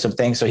doing some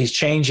things. So he's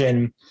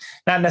changing,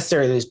 not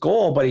necessarily his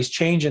goal, but he's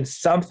changing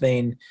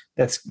something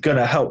that's going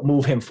to help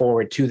move him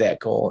forward to that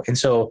goal. And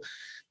so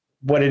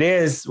what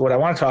I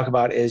want to talk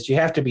about is you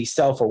have to be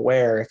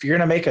self-aware. If you're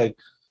going to make a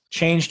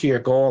change to your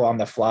goal on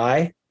the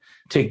fly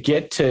to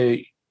get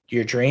to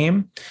your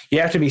dream, you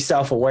have to be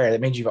self-aware.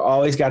 That means you've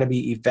always got to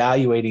be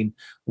evaluating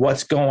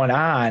what's going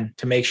on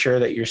to make sure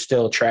that you're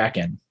still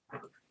tracking.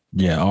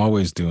 Yeah,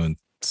 always doing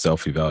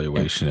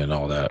self-evaluation and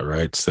all that,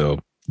 right? So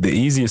the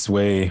easiest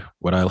way,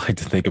 what I like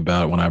to think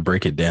about when I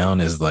break it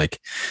down is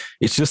like,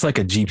 it's just like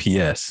a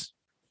GPS,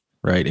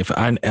 right? If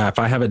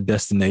I have a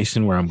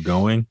destination where I'm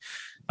going,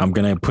 I'm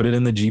going to put it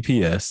in the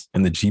GPS,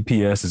 and the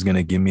GPS is going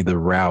to give me the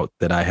route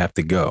that I have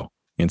to go.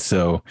 And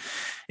so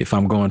if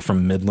I'm going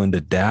from Midland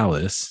to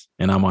Dallas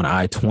and I'm on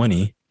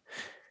I-20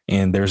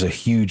 and there's a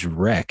huge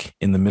wreck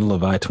in the middle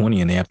of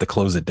I-20 and they have to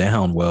close it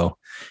down, well,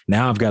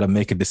 now I've got to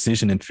make a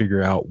decision and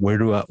figure out where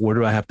do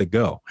I have to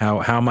go?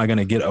 How am I going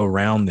to get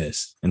around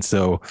this? And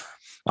so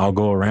I'll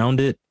go around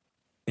it.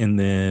 And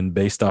then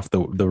based off the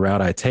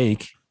route I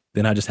take,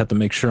 then I just have to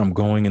make sure I'm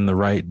going in the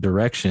right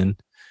direction.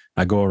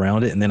 I go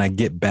around it, and then I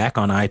get back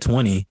on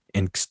I-20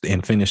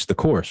 and finish the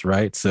course,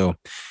 right? So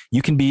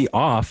you can be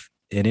off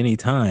at any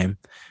time,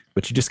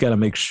 but you just got to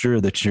make sure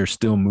that you're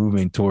still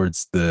moving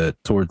towards the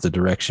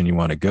direction you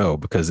want to go.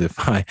 Because if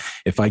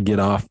I get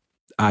off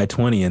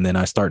I-20 and then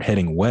I start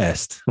heading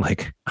west,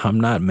 like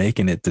I'm not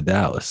making it to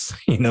Dallas.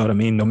 You know what I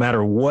mean? No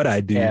matter what I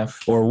do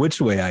or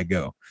which way I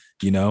go,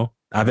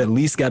 I've at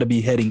least got to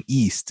be heading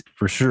east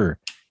for sure.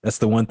 That's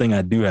the one thing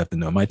I do have to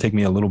know. It might take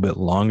me a little bit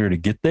longer to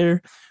get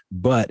there,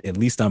 but at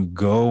least I'm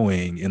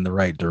going in the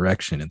right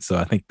direction. And so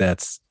I think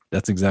that's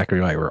exactly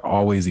right. We're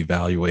always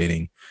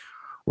evaluating.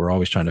 We're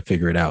always trying to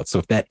figure it out. So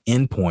if that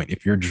endpoint,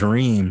 if your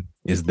dream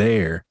is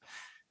there,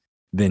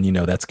 then,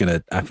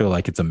 I feel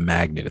like it's a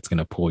magnet. It's going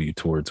to pull you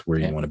towards where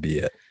you want to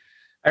be at.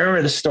 I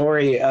remember the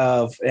story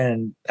of,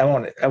 and I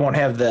won't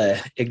have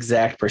the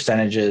exact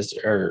percentages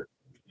or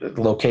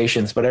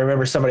locations, but I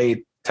remember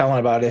somebody telling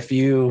about if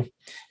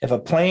a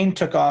plane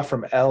took off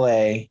from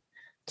LA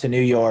to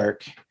New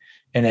York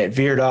and it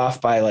veered off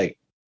by like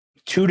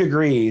 2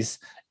 degrees,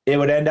 it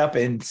would end up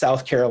in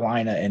South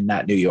Carolina and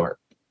not New York,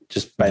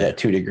 just by that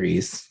 2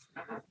 degrees.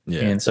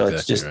 Yeah. And so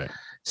it's just, right.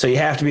 So you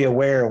have to be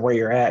aware of where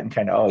you're at and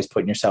kind of always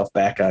putting yourself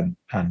back on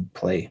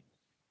play.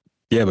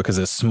 Yeah, because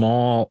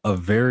a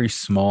very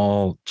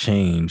small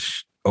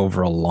change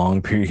over a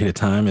long period of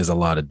time is a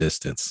lot of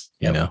distance.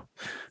 Yep.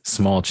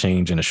 Small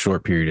change in a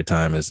short period of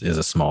time is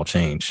a small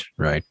change,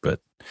 right? But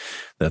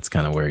that's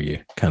kind of where you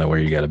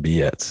got to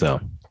be at.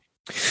 So,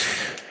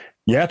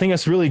 yeah, I think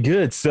that's really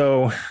good.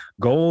 So,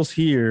 goals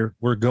here.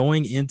 We're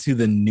going into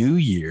the new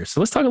year. So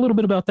let's talk a little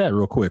bit about that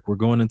real quick. We're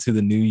going into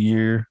the new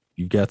year.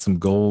 You've got some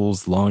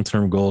goals,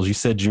 long-term goals. You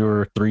said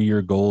your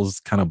 3-year goals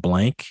kind of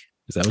blank.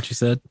 Is that what you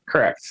said?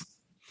 Correct.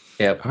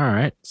 Yep. All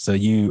right. So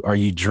are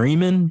you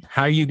dreaming?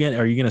 Are you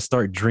going to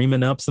start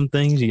dreaming up some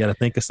things? You got to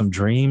think of some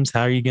dreams.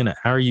 How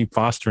are you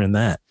fostering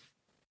that?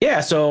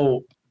 Yeah.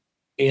 So,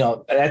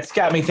 that's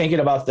got me thinking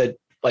about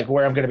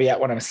where I'm going to be at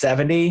when I'm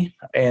 70,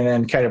 and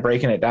then kind of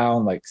breaking it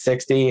down like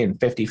 60 and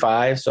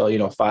 55.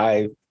 So,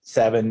 5,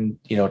 7,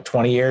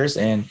 20 years.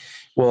 And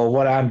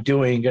what I'm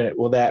doing,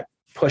 will that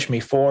push me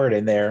forward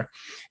in there?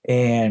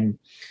 And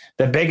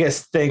the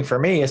biggest thing for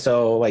me is,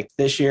 so like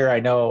this year, I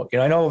know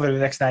over the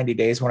next 90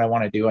 days what I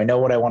want to do. I know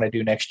what I want to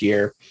do next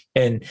year.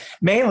 And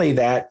mainly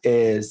that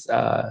is,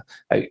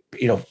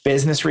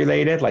 business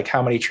related, like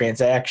how many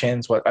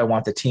transactions, what I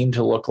want the team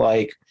to look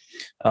like.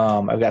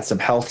 I've got some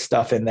health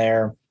stuff in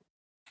there.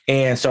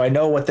 And so I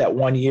know what that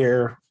 1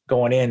 year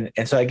going in.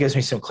 And so that gives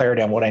me some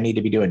clarity on what I need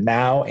to be doing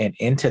now and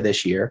into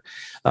this year.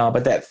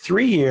 But that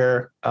 3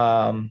 year,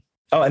 and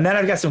then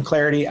I've got some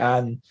clarity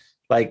on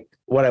like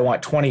what I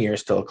want 20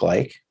 years to look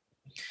like.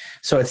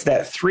 So it's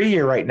that 3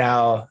 year right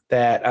now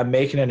that I'm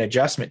making an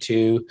adjustment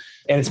to.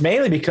 And it's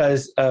mainly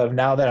because of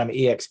now that I'm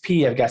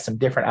EXP, I've got some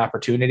different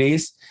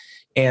opportunities.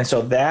 And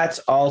so that's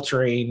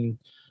altering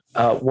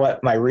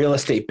what my real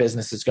estate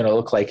business is going to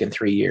look like in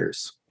 3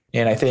 years.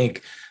 And I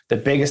think the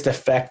biggest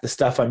effect, the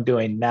stuff I'm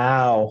doing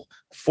now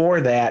for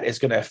that, is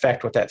going to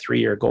affect what that 3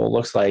 year goal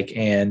looks like.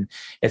 And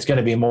it's going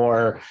to be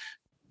more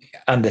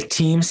on the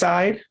team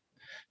side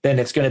than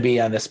it's going to be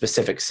on the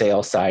specific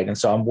sales side. And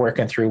so I'm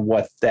working through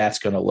what that's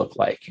going to look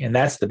like. And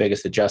that's the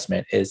biggest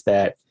adjustment, is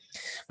that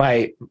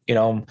my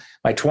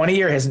 20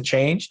 year hasn't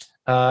changed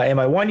and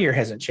my 1 year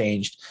hasn't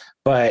changed,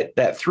 but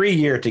that 3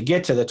 year to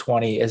get to the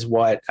 20 is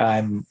what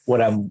I'm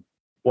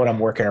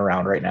working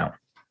around right now.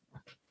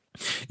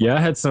 Yeah,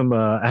 I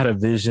had a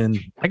vision.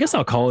 I guess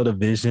I'll call it a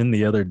vision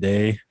the other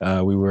day.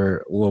 We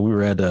were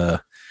at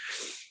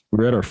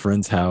our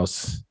friend's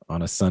house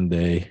on a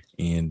Sunday,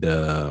 and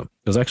it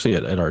was actually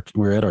we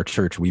were at our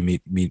church. We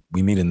meet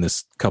in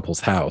this couple's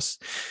house,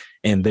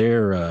 and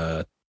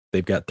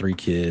they've got 3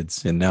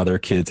 kids, and now their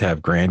kids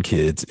have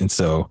grandkids. And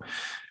so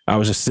I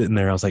was just sitting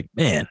there. I was like,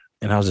 man,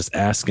 and I was just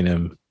asking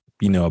him,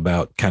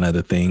 about kind of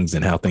the things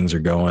and how things are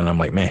going. I'm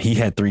like, man, he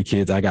had 3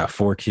 kids. I got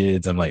 4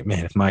 kids. I'm like,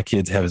 man, if my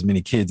kids have as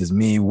many kids as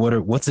me,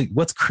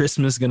 what's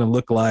Christmas going to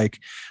look like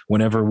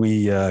whenever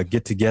we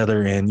get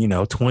together in,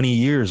 20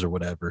 years or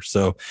whatever.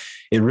 So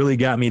it really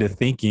got me to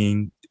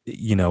thinking,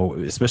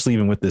 especially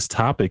even with this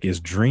topic,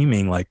 is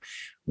dreaming, like,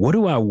 what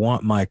do I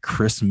want my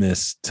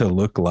Christmas to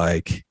look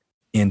like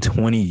in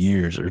 20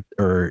 years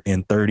or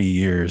in 30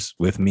 years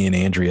with me and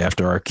Andrea,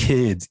 after our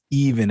kids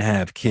even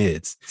have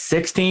kids?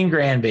 16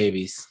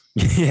 grandbabies.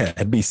 Yeah,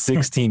 it'd be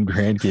 16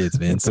 grandkids,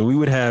 man. So we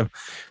would have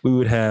what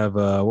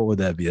would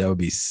that be? That would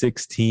be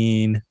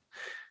 16,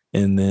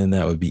 and then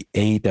that would be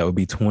 8, that would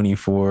be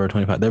 24,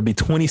 25. There'd be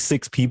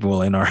 26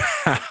 people in our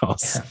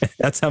house. Yeah.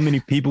 That's how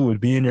many people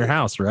would be in your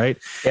house, right?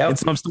 Yep. And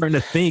so I'm starting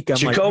to think,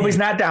 Jacoby's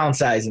not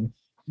downsizing.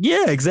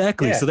 Yeah,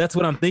 exactly. Yeah. So that's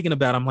what I'm thinking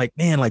about. I'm like,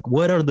 man, like,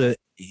 what are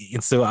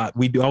and so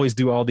we always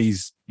do all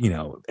these,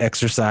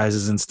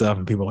 exercises and stuff.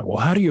 And people are like, well,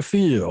 how do you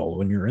feel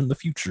when you're in the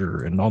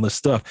future and all this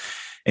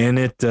stuff? And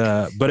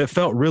but it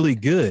felt really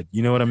good.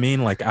 You know what I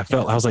mean? Like I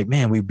was like,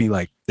 man, we'd be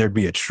like, there'd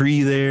be a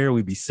tree there.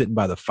 We'd be sitting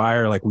by the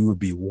fire. Like we would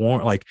be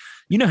warm. Like,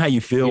 how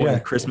you feel in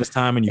Christmas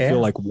time and you feel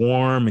like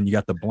warm and you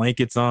got the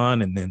blankets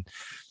on. And then,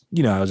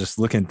 I was just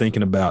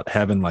thinking about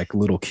having like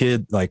little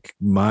kid, like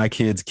my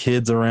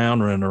kids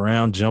around, running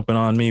around, jumping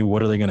on me.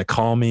 What are they going to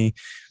call me?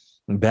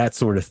 That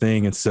sort of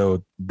thing. And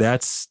so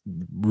that's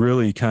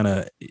really kind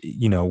of,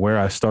 where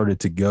I started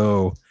to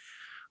go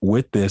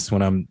with this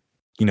when I'm,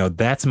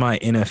 that's my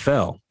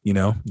NFL,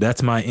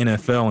 that's my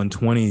NFL in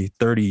 20,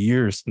 30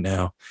 years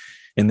now.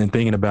 And then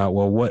thinking about,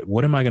 well,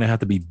 what am I going to have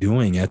to be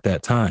doing at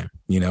that time?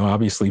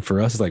 Obviously for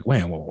us, it's like,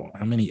 man, well,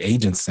 how many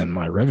agents in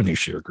my revenue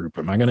share group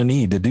am I going to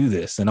need to do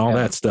this and all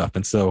that stuff?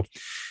 And so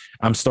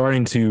I'm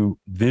starting to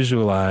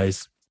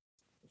visualize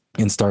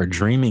and start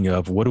dreaming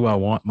of, what do I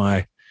want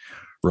my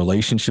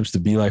relationships to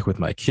be like with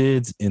my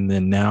kids? And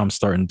then now I'm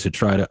starting to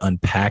try to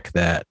unpack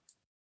that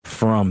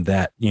from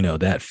that,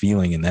 that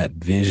feeling and that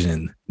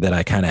vision that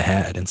I kind of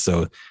had. And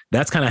so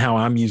that's kind of how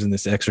I'm using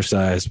this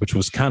exercise, which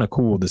was kind of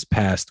cool this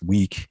past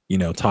week,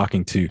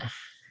 talking to.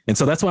 And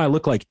so that's why I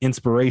look like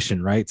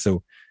inspiration, right?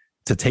 So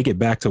to take it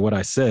back to what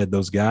I said,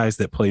 those guys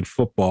that played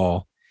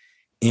football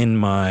in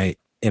my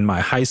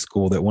high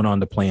school that went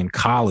on to play in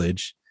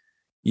college,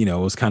 it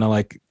was kind of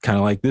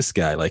like this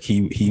guy. Like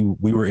we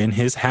were in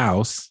his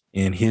house,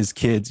 and his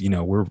kids,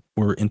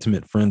 we're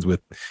intimate friends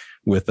with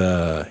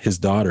his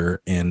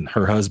daughter and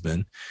her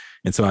husband.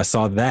 And so I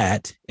saw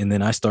that, and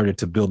then I started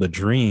to build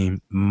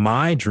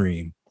my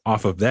dream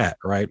off of that,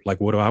 right?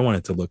 Like, what do I want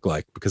it to look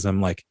like? Because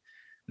I'm like,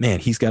 man,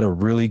 he's got a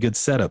really good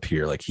setup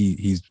here. Like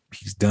he's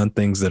done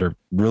things that are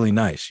really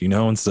nice,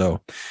 And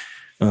so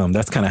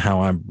that's kind of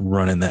how I'm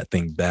running that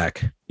thing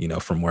back,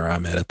 from where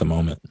I'm at the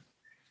moment.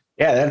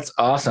 Yeah, that's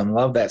awesome.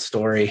 Love that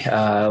story.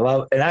 I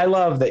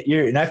love that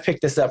and I've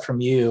picked this up from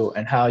you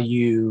and how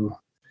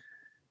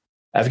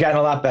I've gotten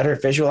a lot better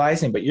at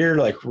visualizing, but you're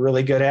like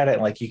really good at it.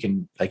 And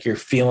like you're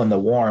feeling the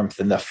warmth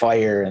and the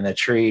fire and the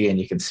tree, and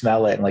you can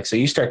smell it. And like, so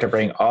you start to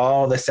bring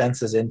all the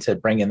senses into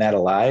bringing that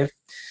alive.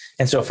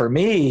 And so for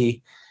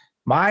me,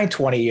 my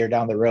 20-year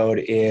down the road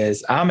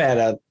is I'm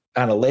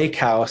on a lake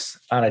house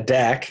on a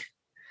deck,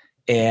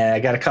 and I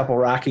got a couple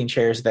rocking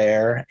chairs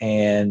there.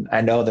 And I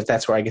know that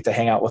that's where I get to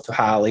hang out with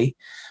Holly,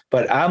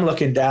 but I'm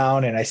looking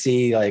down and I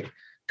see like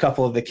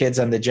couple of the kids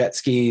on the jet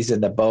skis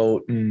and the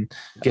boat, and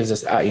gives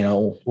us,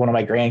 one of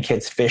my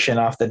grandkids fishing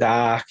off the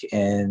dock.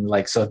 And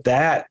like, so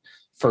that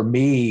for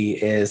me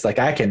is like,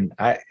 I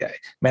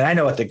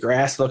know what the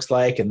grass looks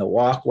like and the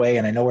walkway,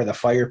 and I know where the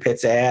fire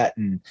pit's at,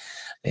 and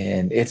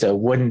it's a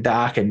wooden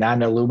dock and not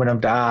an aluminum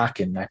dock.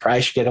 And I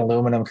probably should get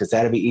aluminum because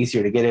that'd be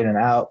easier to get in and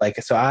out. Like,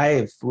 so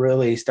I've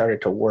really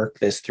started to work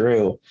this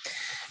through,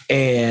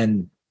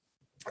 and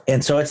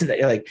so it's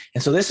like,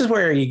 and so this is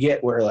where you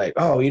get where like,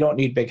 oh, you don't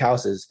need big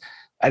houses.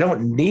 I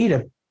don't need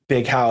a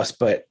big house,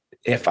 but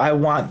if I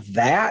want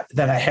that,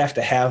 then I have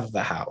to have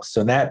the house.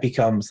 So that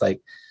becomes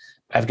like,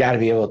 I've got to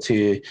be able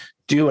to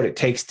do what it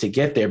takes to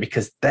get there,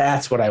 because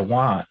that's what I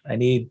want. I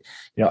need,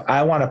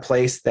 I want a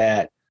place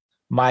that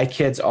my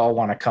kids all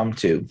want to come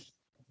to.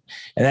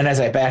 And then as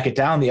I back it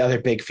down, the other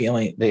big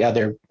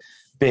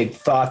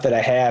thought that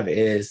I have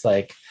is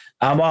like,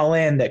 I'm all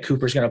in that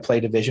Cooper's going to play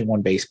Division I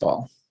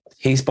baseball.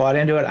 He's bought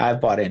into it. I've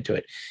bought into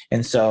it.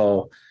 And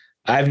so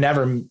I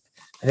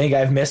think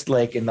I've missed,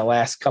 like, in the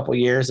last couple of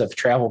years of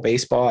travel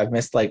baseball, I've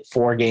missed like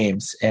 4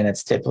 games, and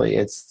it's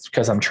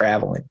because I'm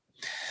traveling.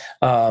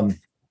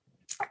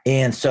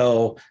 And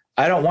so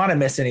I don't want to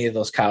miss any of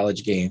those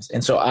college games.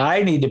 And so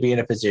I need to be in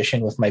a position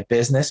with my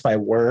business, my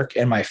work,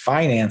 and my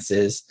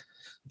finances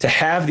to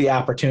have the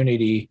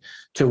opportunity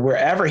to,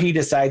 wherever he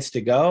decides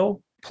to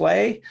go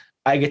play,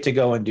 I get to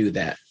go and do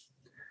that.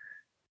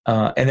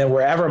 And then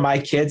wherever my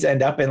kids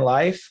end up in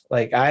life,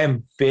 like, I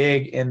am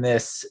big in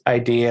this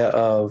idea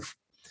of,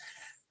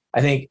 I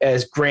think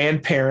as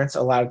grandparents,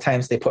 a lot of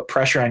times they put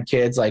pressure on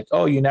kids like,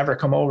 oh, you never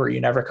come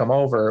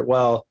over.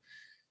 Well,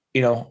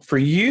 for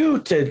you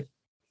to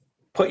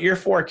put your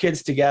 4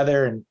 kids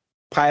together and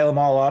pile them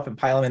all up and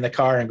pile them in the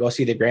car and go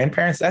see the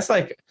grandparents, that's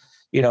like,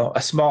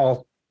 a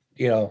small,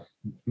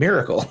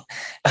 miracle.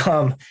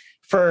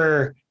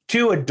 For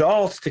 2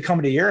 adults to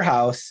come to your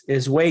house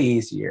is way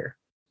easier.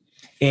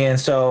 And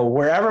so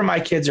wherever my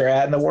kids are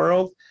at in the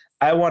world,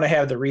 I want to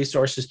have the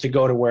resources to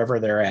go to wherever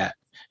they're at,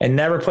 and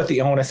never put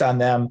the onus on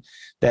them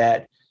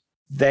that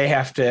they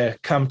have to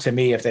come to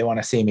me if they want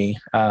to see me.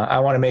 I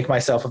want to make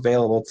myself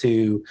available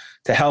to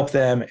help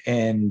them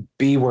and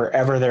be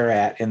wherever they're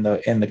at in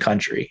the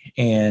country.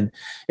 And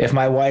if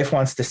my wife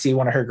wants to see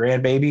one of her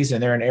grandbabies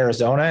and they're in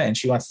Arizona and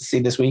she wants to see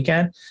this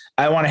weekend,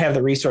 I want to have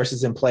the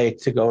resources in play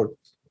to go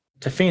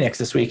to Phoenix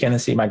this weekend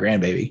and see my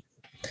grandbaby.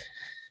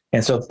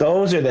 And so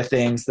those are the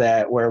things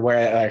that where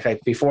like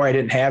before I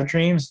didn't have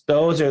dreams,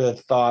 those are the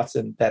thoughts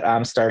that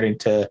I'm starting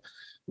to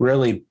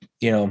really,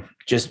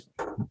 just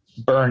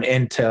burn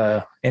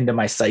into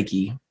my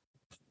psyche.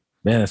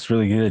 Man, that's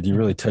really good. You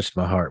really touched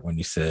my heart when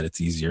you said it's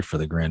easier for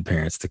the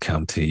grandparents to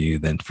come to you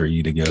than for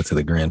you to go to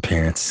the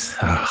grandparents.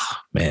 Oh,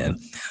 man.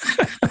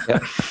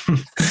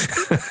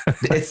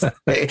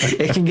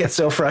 It can get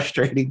so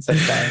frustrating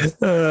sometimes.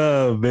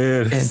 Oh,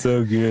 man.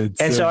 So good.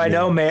 And so good.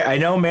 I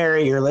know,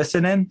 Mary, you're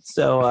listening.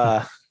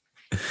 So,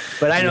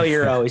 but I know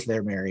you're always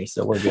there, Mary.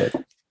 So we're good.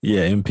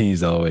 Yeah.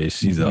 MP's always,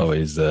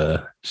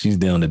 she's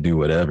down to do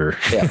whatever.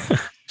 Yeah.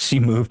 She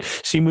moved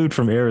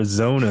from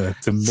Arizona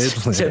to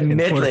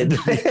Midland.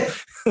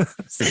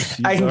 So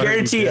I can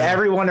guarantee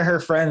every one of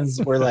her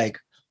friends were like,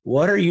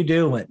 what are you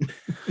doing?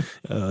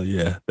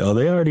 Yeah. Oh,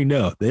 they already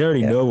know. They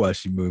already know why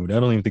she moved.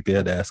 I don't even think they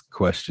had to ask a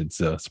question.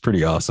 So it's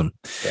pretty awesome.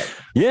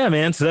 Yeah,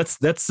 man. So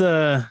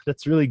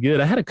that's really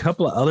good. I had a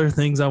couple of other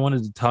things I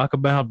wanted to talk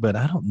about, but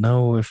I don't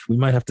know if we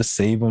might have to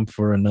save them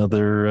for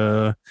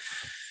another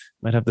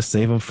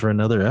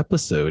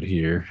episode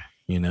here,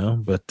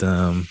 but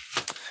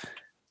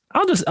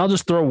I'll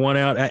just throw one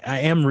out. I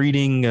am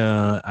reading.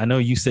 I know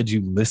you said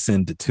you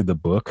listened to the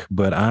book,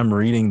 but I'm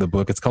reading the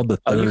book. It's called The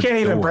Third You can't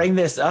even Door. bring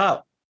this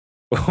up.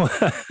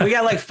 We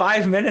got like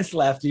 5 minutes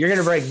left. You're going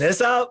to bring this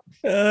up?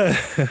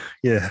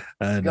 Yeah.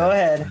 Go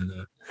ahead.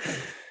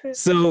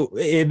 So,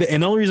 and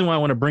the only reason why I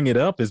want to bring it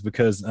up is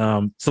because,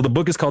 so the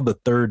book is called The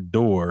Third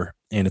Door,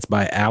 and it's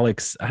by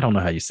Alex. I don't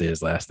know how you say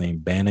his last name,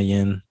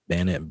 Banayan.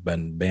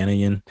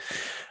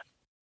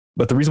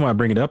 But the reason why I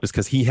bring it up is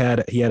because he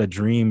had a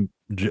dream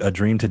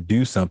to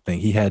do something.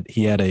 He had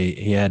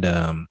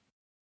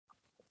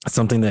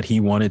something that he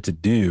wanted to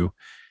do,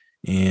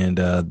 and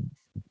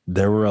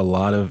there were a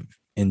lot of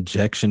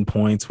injection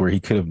points where he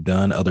could have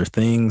done other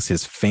things.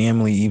 His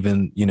family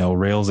even,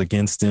 rails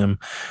against him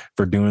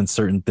for doing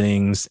certain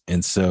things.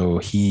 And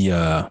so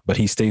but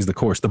he stays the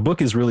course. The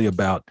book is really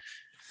about,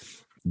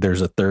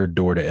 there's a third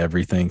door to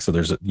everything. So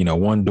there's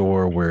one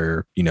door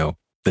where,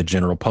 the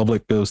general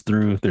public goes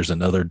through. There's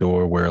another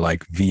door where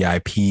like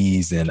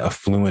VIPs and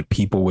affluent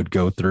people would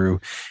go through.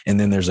 And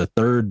then there's a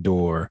third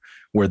door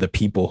where the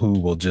people who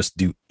will just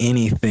do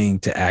anything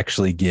to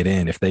actually get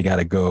in, if they got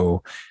to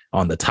go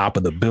on the top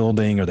of the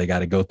building, or they got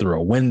to go through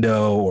a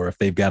window, or if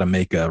they've got to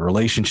make a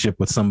relationship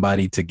with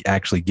somebody to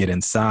actually get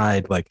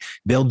inside, like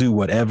they'll do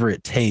whatever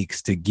it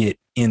takes to get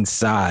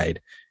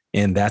inside.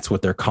 And that's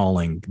what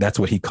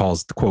he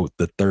calls, quote,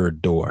 the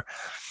third door.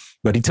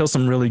 But he tells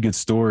some really good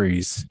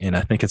stories. And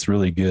I think it's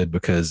really good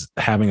because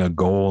having a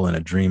goal and a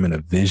dream and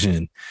a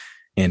vision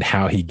and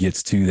how he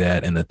gets to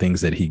that and the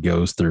things that he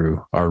goes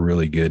through are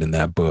really good in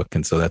that book.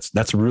 And so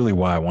that's really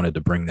why I wanted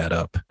to bring that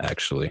up,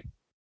 actually.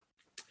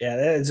 Yeah,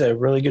 that is a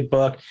really good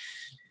book.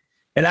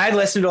 And I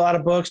listen to a lot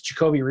of books.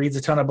 Jacoby reads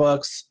a ton of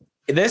books.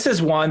 This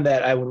is one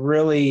that I would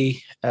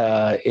really,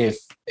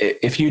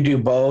 if you do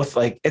both,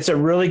 like it's a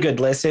really good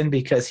listen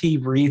because he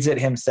reads it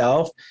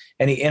himself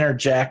and he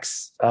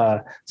interjects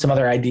some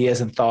other ideas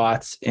and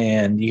thoughts,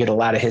 and you get a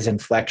lot of his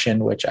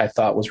inflection, which I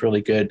thought was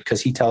really good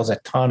because he tells a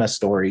ton of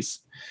stories.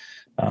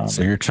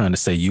 So you're trying to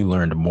say you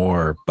learned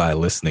more by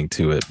listening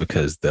to it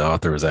because the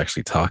author was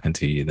actually talking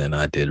to you than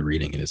I did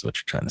reading it, is what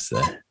you're trying to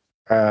say.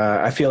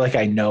 I feel like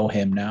I know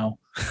him now.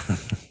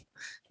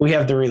 We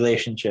have the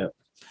relationship.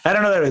 I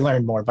don't know that we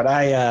learned more, but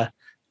I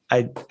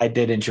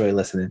did enjoy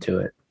listening to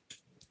it,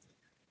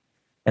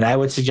 and I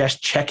would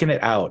suggest checking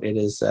it out. It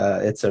is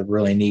it's a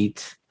really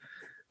neat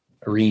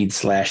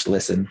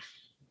read/listen.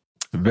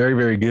 Very,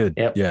 very good.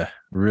 Yep. Yeah,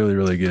 really,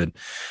 really good.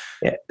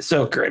 Yeah.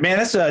 So great, man.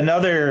 This is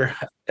another.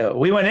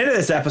 We went into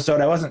this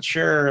episode. I wasn't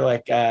sure.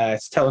 Like I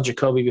was telling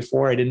Jacoby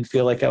before, I didn't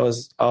feel like I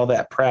was all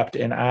that prepped,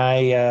 and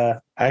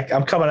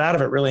I'm coming out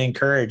of it really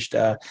encouraged.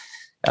 I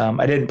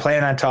didn't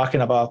plan on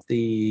talking about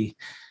the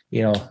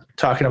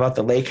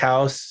lake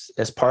house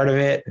as part of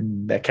it.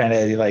 And that kind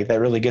of like, that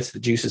really gets the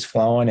juices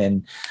flowing.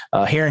 And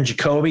hearing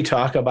Jacoby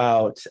talk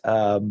about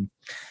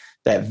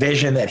that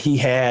vision that he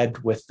had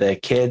with the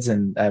kids.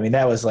 And I mean,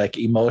 that was like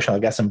emotional. I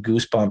got some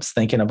goosebumps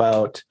thinking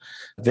about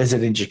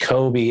visiting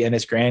Jacoby and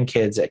his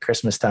grandkids at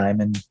Christmas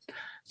time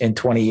in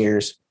 20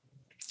 years.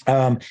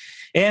 And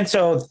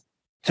so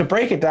to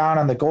break it down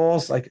on the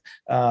goals, like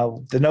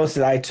the notes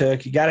that I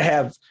took, you got to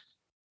have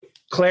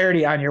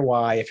clarity on your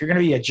why. If you're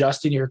going to be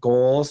adjusting your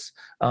goals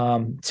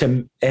and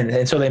so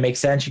they make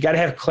sense, you got to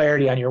have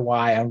clarity on your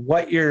why, on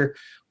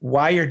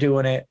why you're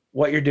doing it,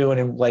 what you're doing,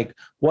 and like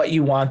what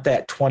you want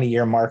that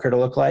 20-year marker to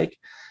look like.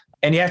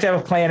 And you have to have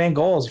a plan and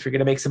goals. If you're going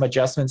to make some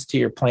adjustments to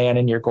your plan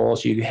and your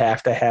goals, you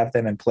have to have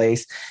them in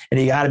place, and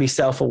you got to be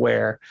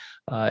self-aware.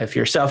 If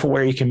you're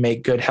self-aware, you can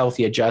make good,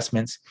 healthy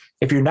adjustments.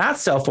 If you're not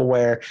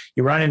self-aware,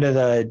 you run into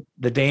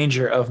the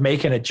danger of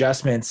making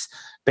adjustments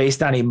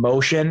based on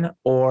emotion,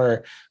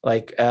 or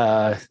like,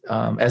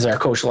 as our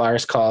coach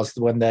Lars calls,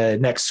 when the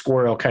next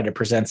squirrel kind of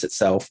presents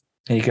itself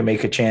and you can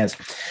make a chance.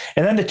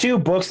 And then the two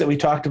books that we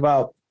talked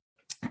about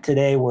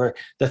today were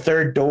The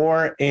Third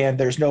Door and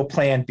There's No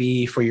Plan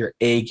B for Your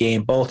A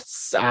Game. Both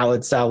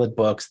solid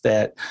books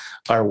that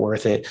are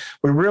worth it.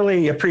 We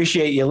really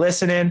appreciate you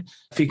listening.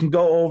 If you can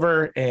go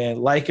over and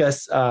like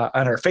us on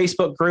our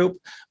Facebook group,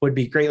 would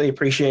be greatly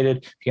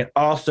appreciated. You can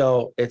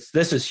also,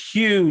 this is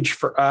huge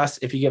for us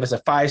if you give us a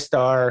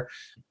 5-star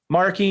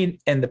marking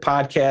in the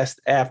podcast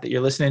app that you're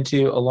listening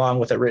to, along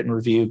with a written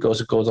review, goes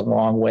a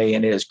long way,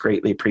 and it is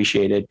greatly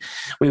appreciated.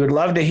 We would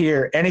love to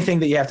hear anything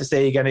that you have to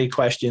say. You got any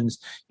questions,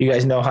 you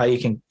guys know how you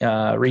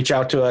can reach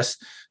out to us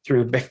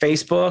through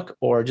Facebook,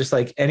 or just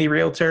like any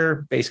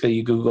realtor, basically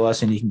you Google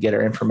us and you can get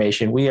our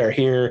information. We are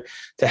here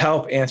to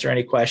help answer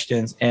any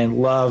questions,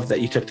 and love that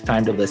you took the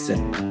time to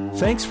listen.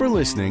 Thanks for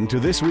listening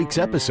to this week's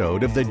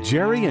episode of the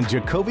Jerry and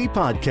Jacoby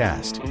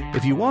podcast.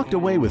 If you walked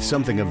away with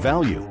something of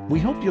value, we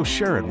hope you'll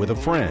share it with a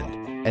friend.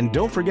 And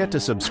don't forget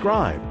to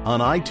subscribe on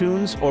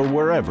iTunes or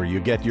wherever you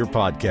get your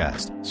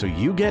podcast, so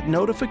you get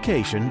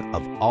notification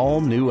of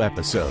all new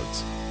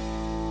episodes.